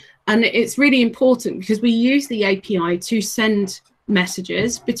 And it's really important because we use the API to send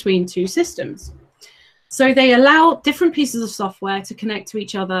messages between two systems. So they allow different pieces of software to connect to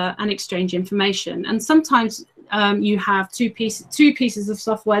each other and exchange information. And sometimes you have two pieces of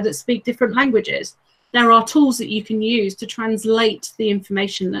software that speak different languages. There are tools that you can use to translate the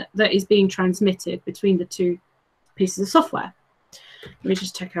information that is being transmitted between the two pieces of software. Let me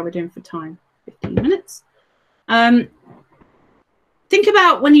just check how we're doing for time. 15 minutes. Think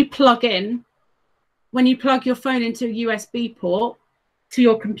about when you plug your phone into a USB port to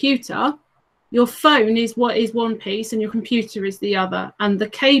your computer, your phone is what is one piece and your computer is the other. And the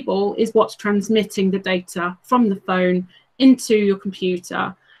cable is what's transmitting the data from the phone into your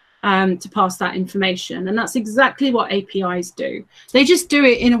computer to pass that information. And that's exactly what APIs do. They just do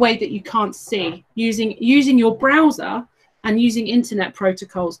it in a way that you can't see, using your browser and using internet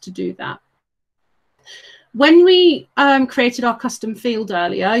protocols to do that. When we created our custom field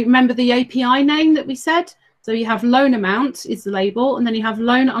earlier, remember the API name that we said? So you have loan amount is the label, and then you have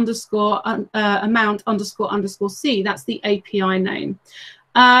loan underscore amount underscore C. That's the API name.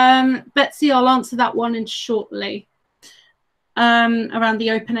 Betsy, I'll answer that one in shortly around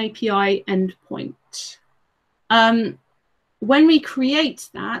the Open API endpoint. When we create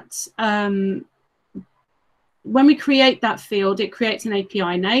that, field, it creates an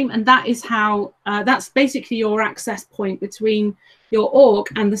API name, and that is how that's basically your access point between your org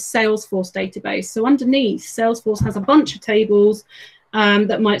and the Salesforce database. So underneath, Salesforce has a bunch of tables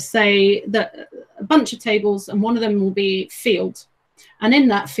that might say that a bunch of tables, and one of them will be field. And in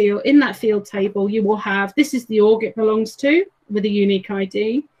that field table, you will have, this is the org it belongs to with a unique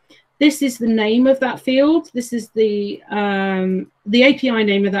ID. This is the name of that field. This is the API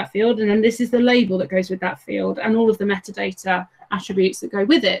name of that field. And then this is the label that goes with that field and all of the metadata attributes that go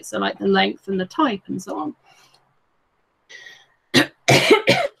with it. So like the length and the type and so on.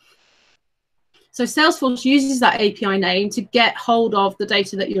 So Salesforce uses that API name to get hold of the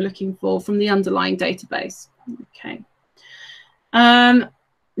data that you're looking for from the underlying database. Okay.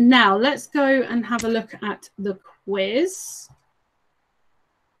 Now let's go and have a look at the quiz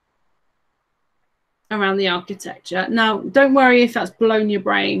around the architecture. Now, don't worry if that's blown your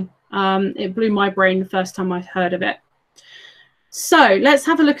brain. It blew my brain the first time I heard of it. So let's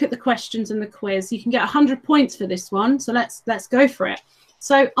have a look at the questions and the quiz. You can get 100 points for this one. So let's go for it.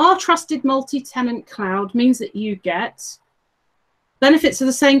 So our trusted multi-tenant cloud means that you get benefits of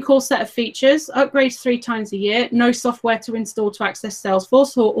the same core set of features, upgrades 3 times a year, no software to install to access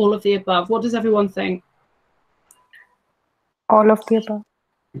Salesforce, or all of the above. What does everyone think? All of the above.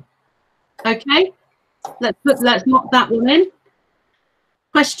 Okay, let's lock that one in.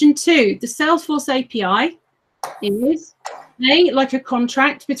 Question 2, the Salesforce API is A, like a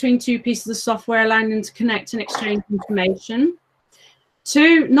contract between 2 pieces of software allowing them to connect and exchange information.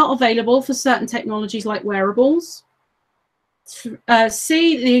 2, not available for certain technologies like wearables.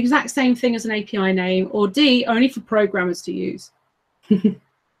 C, the exact same thing as an API name. Or D, only for programmers to use.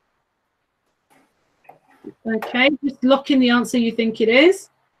 Okay, just lock in the answer you think it is.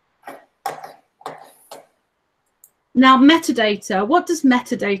 Now, metadata. What does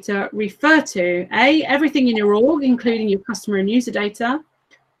metadata refer to? A, everything in your org, including your customer and user data.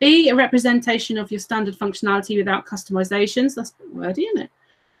 B, a representation of your standard functionality without customizations. That's a bit wordy, isn't it?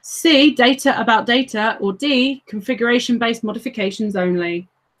 C, data about data. Or D, configuration-based modifications only.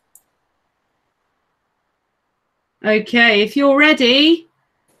 Okay, if you're ready,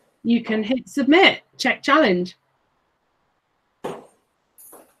 you can hit submit. Check challenge.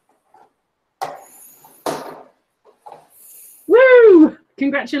 Woo!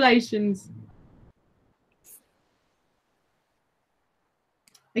 Congratulations.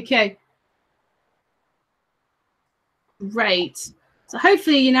 Okay. Great. So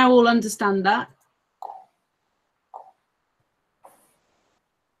hopefully you now all understand that.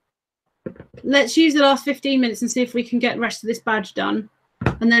 Let's use the last 15 minutes and see if we can get the rest of this badge done.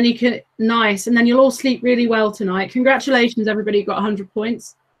 And then you can, nice. And then you'll all sleep really well tonight. Congratulations, everybody who got 100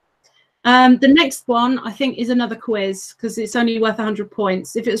 points. The next one, I think, is another quiz because it's only worth 100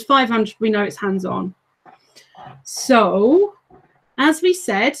 points. If it was 500, we know it's hands-on. So, as we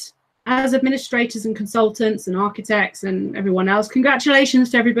said, as administrators and consultants and architects and everyone else,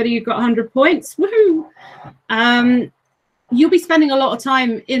 congratulations to everybody who got 100 points. Woohoo! You'll be spending a lot of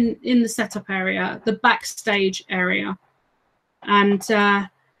time in the setup area, the backstage area. And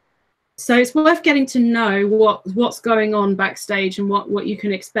so it's worth getting to know what's going on backstage and what you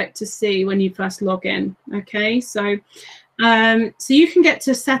can expect to see when you first log in. Okay, so you can get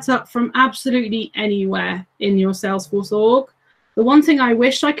to set up from absolutely anywhere in your Salesforce org. The one thing I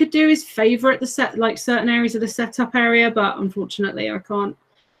wish I could do is favorite the certain areas of the setup area, but unfortunately I can't.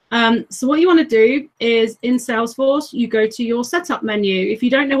 So what you want to do is in Salesforce, you go to your setup menu. If you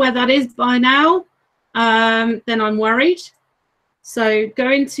don't know where that is by now, then I'm worried. So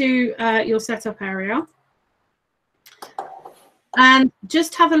go into your setup area and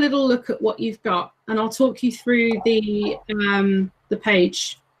just have a little look at what you've got, and I'll talk you through the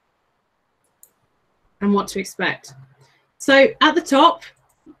page and what to expect. So at the top,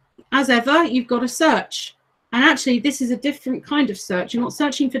 as ever, you've got a search. And actually, this is a different kind of search. You're not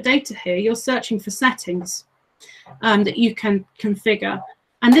searching for data here. You're searching for settings that you can configure.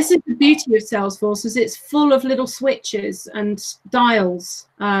 And this is the beauty of Salesforce, is it's full of little switches and dials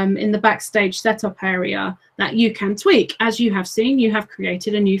in the backstage setup area that you can tweak. As you have seen, you have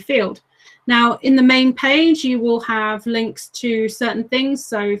created a new field. Now, in the main page, you will have links to certain things.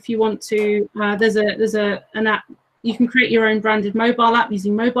 So if you want to, there's an app. You can create your own branded mobile app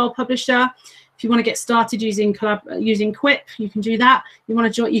using Mobile Publisher. If you want to get started using Quip, you can do that. You want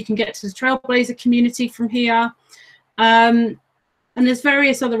to join, you can get to the Trailblazer community from here. And there's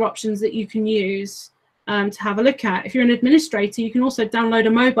various other options that you can use to have a look at. If you're an administrator, you can also download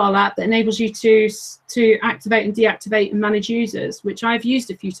a mobile app that enables you to activate and deactivate and manage users, which I've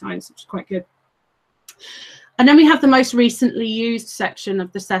used a few times, which is quite good. And then we have the most recently used section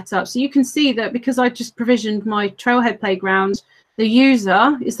of the setup. So you can see that because I just provisioned my Trailhead playground, the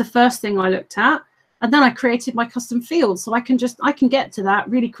user is the first thing I looked at. And then I created my custom fields. So I can get to that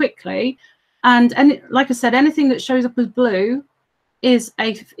really quickly. And like I said, anything that shows up as blue is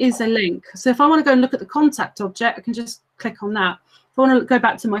a link. So if I want to go and look at the contact object, I can just click on that. If I want to go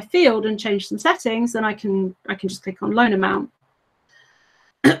back to my field and change some settings, then I can just click on loan amount.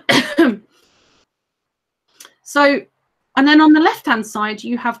 So, and then on the left-hand side,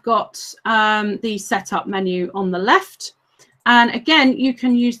 you have got the setup menu on the left. And again, you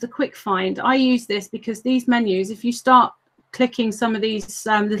can use the quick find. I use this because these menus, if you start clicking some of these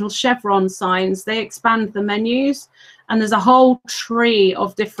little chevron signs, they expand the menus, and there's a whole tree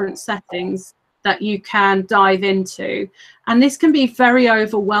of different settings that you can dive into. And this can be very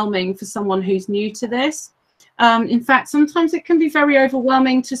overwhelming for someone who's new to this. In fact, sometimes it can be very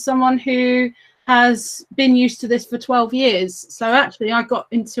overwhelming to someone who has been used to this for 12 years. So actually I got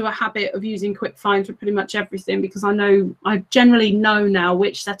into a habit of using quick find for pretty much everything, because I generally know now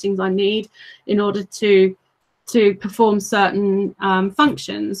which settings I need in order to perform certain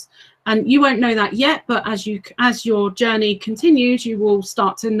functions. And you won't know that yet, but as your journey continues, you will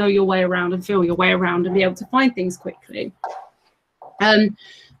start to know your way around and feel your way around and be able to find things quickly.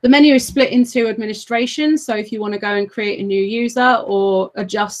 The menu is split into administration. So if you want to go and create a new user or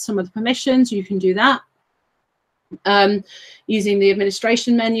adjust some of the permissions, you can do that using the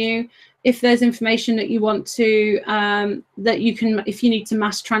administration menu. If there's information that you want to, if you need to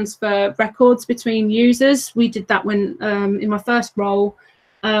mass transfer records between users, we did that when in my first role,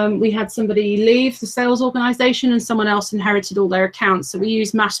 we had somebody leave the sales organization and someone else inherited all their accounts. So we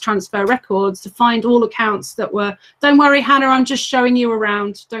used mass transfer records to find all accounts that were, don't worry, Hannah, I'm just showing you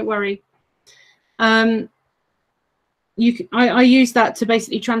around, don't worry. I use that to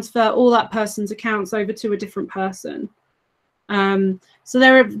basically transfer all that person's accounts over to a different person. So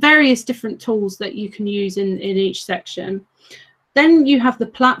there are various different tools that you can use in each section. Then you have the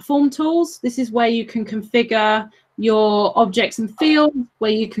platform tools. This is where you can configure your objects and fields,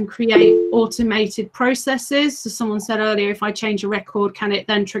 where you can create automated processes. So someone said earlier, if I change a record, can it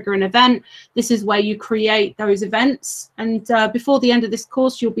then trigger an event? This is where you create those events. And before the end of this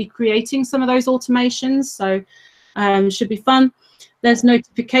course, you'll be creating some of those automations. So should be fun. There's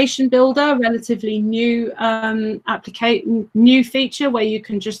notification builder, relatively new new feature where you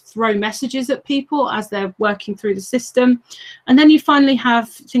can just throw messages at people as they're working through the system. And then you finally have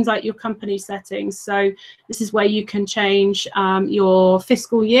things like your company settings. So this is where you can change your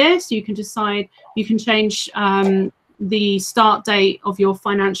fiscal year. So you can decide, you can change the start date of your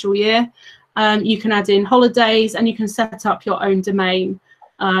financial year. You can add in holidays, and you can set up your own domain.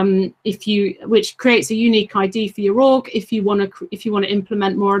 Which creates a unique ID for your org if you want to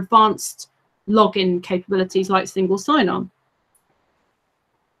implement more advanced login capabilities like single sign-on.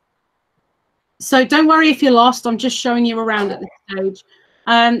 So don't worry if you're lost. I'm just showing you around at this stage.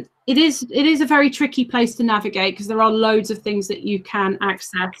 It is a very tricky place to navigate because there are loads of things that you can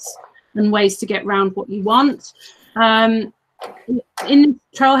access and ways to get around what you want. In the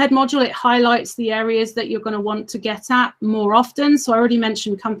Trailhead module, it highlights the areas that you're going to want to get at more often. So I already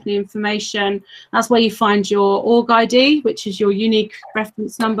mentioned company information. That's where you find your org ID, which is your unique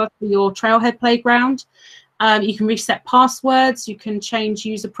reference number for your Trailhead playground. You can reset passwords, you can change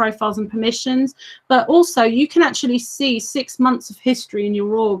user profiles and permissions, but also you can actually see 6 months of history in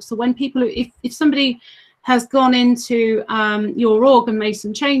your org. So when people, if somebody has gone into your org and made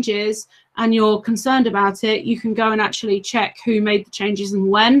some changes, and you're concerned about it, you can go and actually check who made the changes and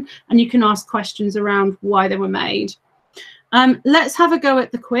when, and you can ask questions around why they were made. Let's have a go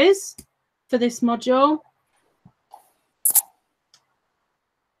at the quiz for this module.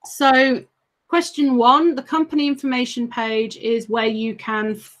 So question 1, the company information page is where you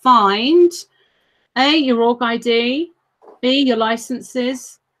can find A, your org ID, B, your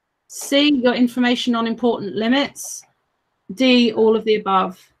licenses, C, your information on important limits, D, all of the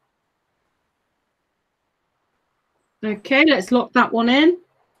above. Okay, let's lock that one in.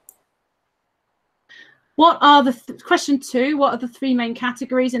 What are the question 2? What are the 3 main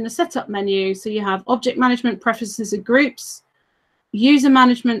categories in the setup menu? So you have object management, preferences and groups, user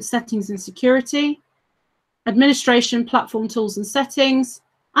management, settings and security, administration, platform tools and settings,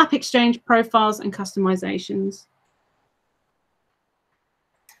 app exchange, profiles and customizations.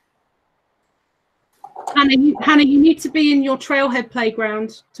 Hannah, you need to be in your Trailhead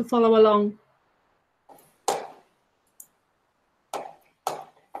playground to follow along.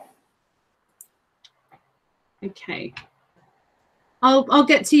 Okay, I'll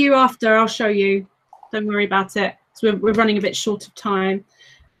get to you after. I'll show you. Don't worry about it. So we're running a bit short of time.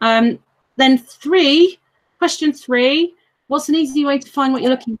 Then 3, question 3. What's an easy way to find what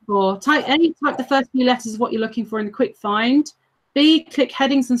you're looking for? Type the first few letters of what you're looking for in the quick find. B, click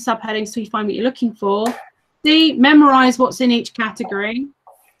headings and subheadings so you find what you're looking for. D, memorize what's in each category,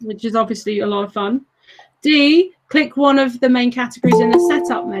 which is obviously a lot of fun. D, click one of the main categories in the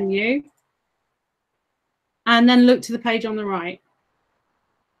setup menu, and then look to the page on the right.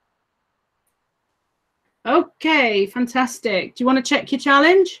 Okay, fantastic. Do you want to check your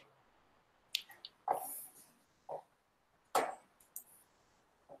challenge?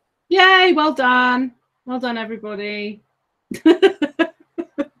 Yay, well done. Well done, everybody.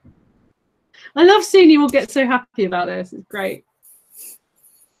 I love seeing you all get so happy about this. It's great.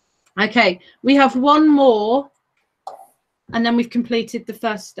 Okay, we have one more, and then we've completed the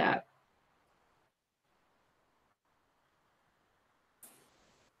first step.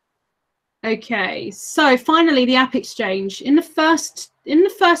 Okay, so finally the app exchange. In the first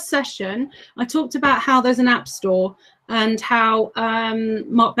session, I talked about how there's an app store and how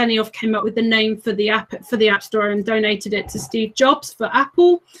Mark Benioff came up with the name for the app store and donated it to Steve Jobs for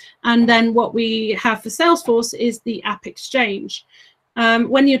Apple. And then what we have for Salesforce is the app exchange.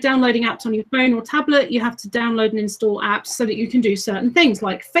 When you're downloading apps on your phone or tablet, you have to download and install apps so that you can do certain things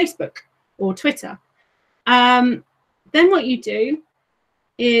like Facebook or Twitter. Then what you do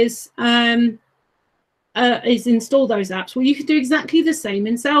is install those apps. Well, you can do exactly the same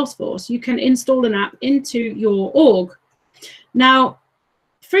in Salesforce. You can install an app into your org. Now,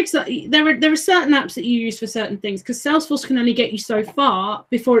 for example, there are certain apps that you use for certain things, because Salesforce can only get you so far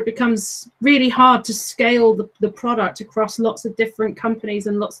before it becomes really hard to scale the product across lots of different companies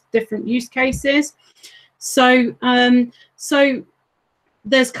and lots of different use cases. So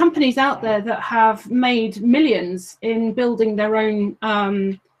there's companies out there that have made millions in building their own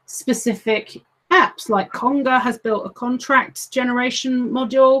specific apps, like Conga has built a contract generation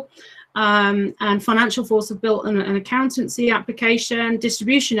module, and Financial Force have built an accountancy application.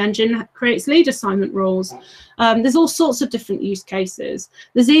 Distribution Engine creates lead assignment rules. There's all sorts of different use cases.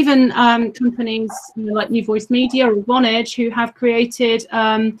 There's even companies like New Voice Media or Vonage who have created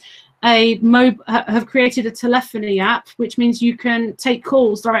a telephony app, which means you can take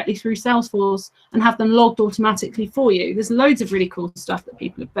calls directly through Salesforce and have them logged automatically for you. There's loads of really cool stuff that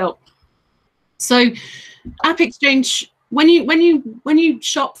people have built. So App Exchange, when you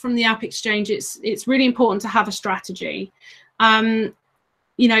shop from the App Exchange, it's really important to have a strategy. You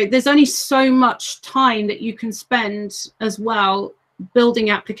know, there's only so much time that you can spend as well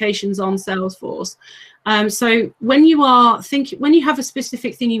building applications on Salesforce. So when you have a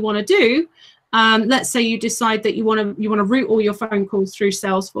specific thing you want to do, let's say you decide that you want to route all your phone calls through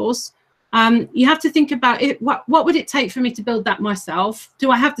Salesforce. You have to think about it. What would it take for me to build that myself?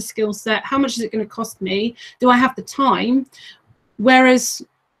 Do I have the skill set? How much is it going to cost me? Do I have the time? Whereas,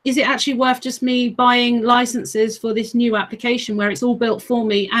 is it actually worth just me buying licenses for this new application where it's all built for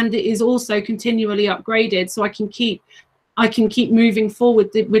me and it is also continually upgraded, so I can keep moving forward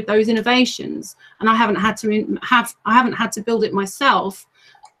with those innovations, and I haven't had to build it myself,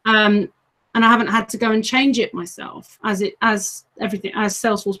 and I haven't had to go and change it myself as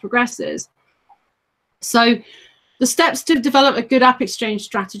Salesforce progresses. So the steps to develop a good app exchange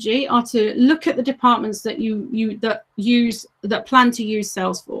strategy are to look at the departments that that plan to use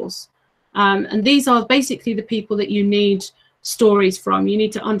Salesforce, and these are basically the people that you need stories from. You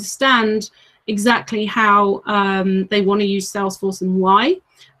need to understand exactly how they want to use Salesforce and why,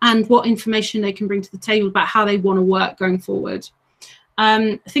 and what information they can bring to the table about how they want to work going forward.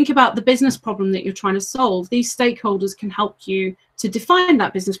 Think about the business problem that you're trying to solve. These stakeholders can help you to define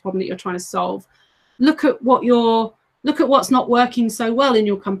that business problem that you're trying to solve. Look at what's not working so well in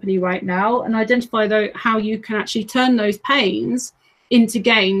your company right now, and identify how you can actually turn those pains into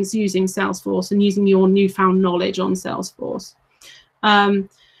gains using Salesforce and using your newfound knowledge on Salesforce.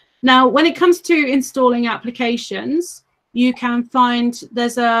 Now, when it comes to installing applications, you can find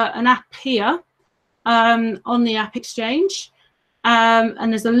there's an app here on the App Exchange,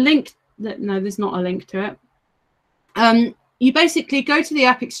 and there's a link. No, there's not a link to it. You basically go to the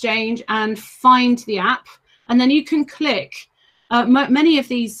App Exchange and find the app, and then you can click. Many of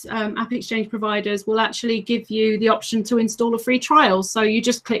these App Exchange providers will actually give you the option to install a free trial. So you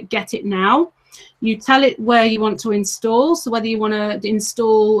just click Get It Now. You tell it where you want to install, so whether you want to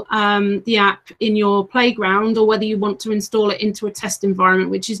install the app in your playground or whether you want to install it into a test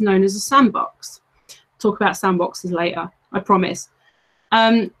environment, which is known as a sandbox. Talk about sandboxes later, I promise.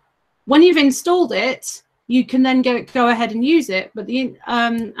 When you've installed it, you can then go ahead and use it. But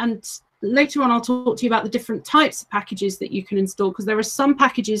and later on, I'll talk to you about the different types of packages that you can install, because there are some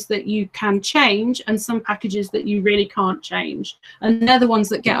packages that you can change and some packages that you really can't change. And they're the ones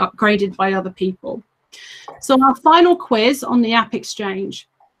that get upgraded by other people. So our final quiz on the App Exchange.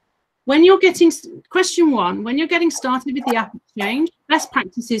 Question 1, when you're getting started with the App Exchange, best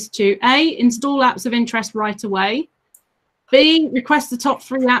practice is to A, install apps of interest right away. B, request the top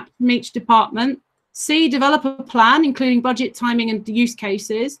 3 apps from each department. C, develop a plan, including budget, timing, and use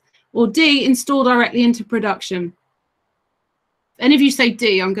cases. Or D, install directly into production. If any of you say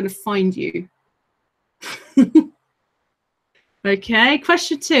D, I'm going to find you. Okay,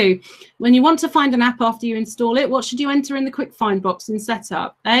 question 2. When you want to find an app after you install it, what should you enter in the quick find box in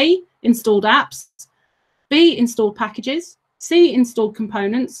setup? A, installed apps. B, installed packages. C, installed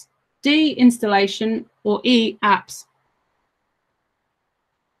components, D, installation, or E, apps?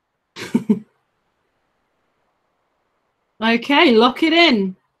 Okay, lock it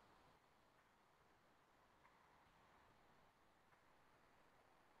in.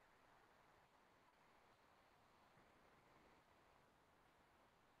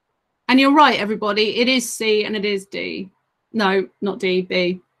 And you're right, everybody. It is C and it is D. No, not D,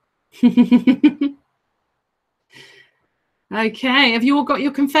 B. Okay, have you all got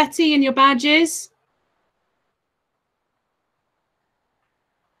your confetti and your badges?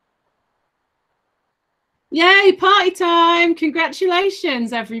 Yay, party time.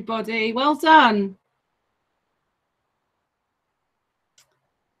 Congratulations, everybody. Well done.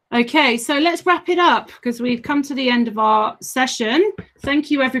 Okay, so let's wrap it up because we've come to the end of our session.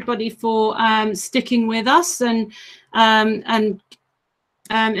 Thank you, everybody, for sticking with us and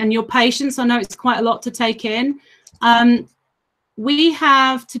your patience. I know it's quite a lot to take in. We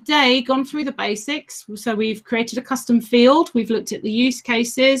have today gone through the basics. So we've created a custom field. We've looked at the use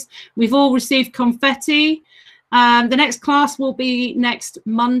cases. We've all received confetti. The next class will be next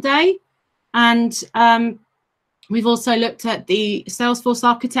Monday. And we've also looked at the Salesforce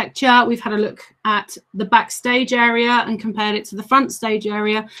architecture. We've had a look at the backstage area and compared it to the front stage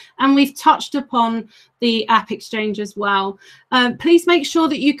area. And we've touched upon the app exchange as well. Please make sure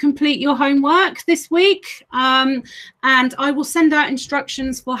that you complete your homework this week. And I will send out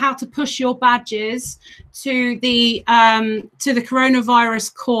instructions for how to push your badges to the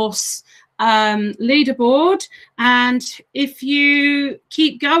coronavirus course leaderboard. And if you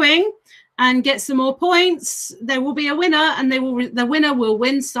keep going and get some more points, there will be a winner, and the winner will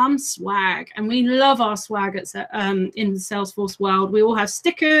win some swag. And we love our swag at in the Salesforce world. We all have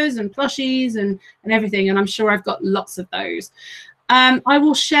stickers and plushies and everything, and I'm sure I've got lots of those. I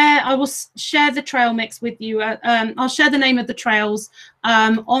will share the trail mix with you. I'll share the name of the trails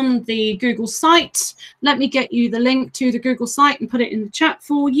on the Google site. Let me get you the link to the Google site and put it in the chat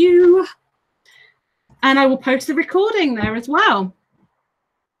for you. And I will post the recording there as well.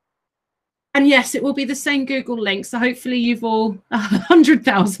 And yes, it will be the same Google link. So hopefully you've all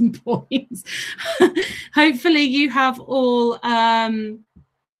 100,000 points. Hopefully you have all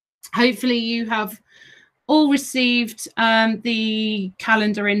received the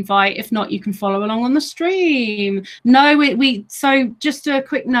calendar invite. If not, you can follow along on the stream. So just a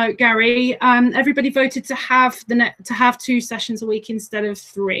quick note, Gary, everybody voted to have 2 sessions a week instead of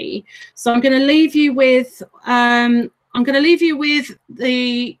 3. So I'm going to leave you with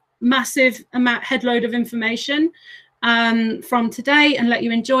the massive head load of information from today and let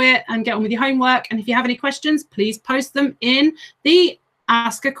you enjoy it and get on with your homework. And if you have any questions, please post them in the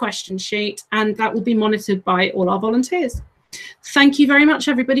Ask a Question sheet, and that will be monitored by all our volunteers. Thank you very much,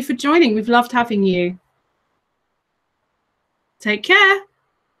 everybody, for joining. We've loved having you. Take care.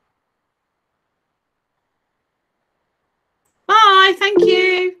 Bye. Thank you.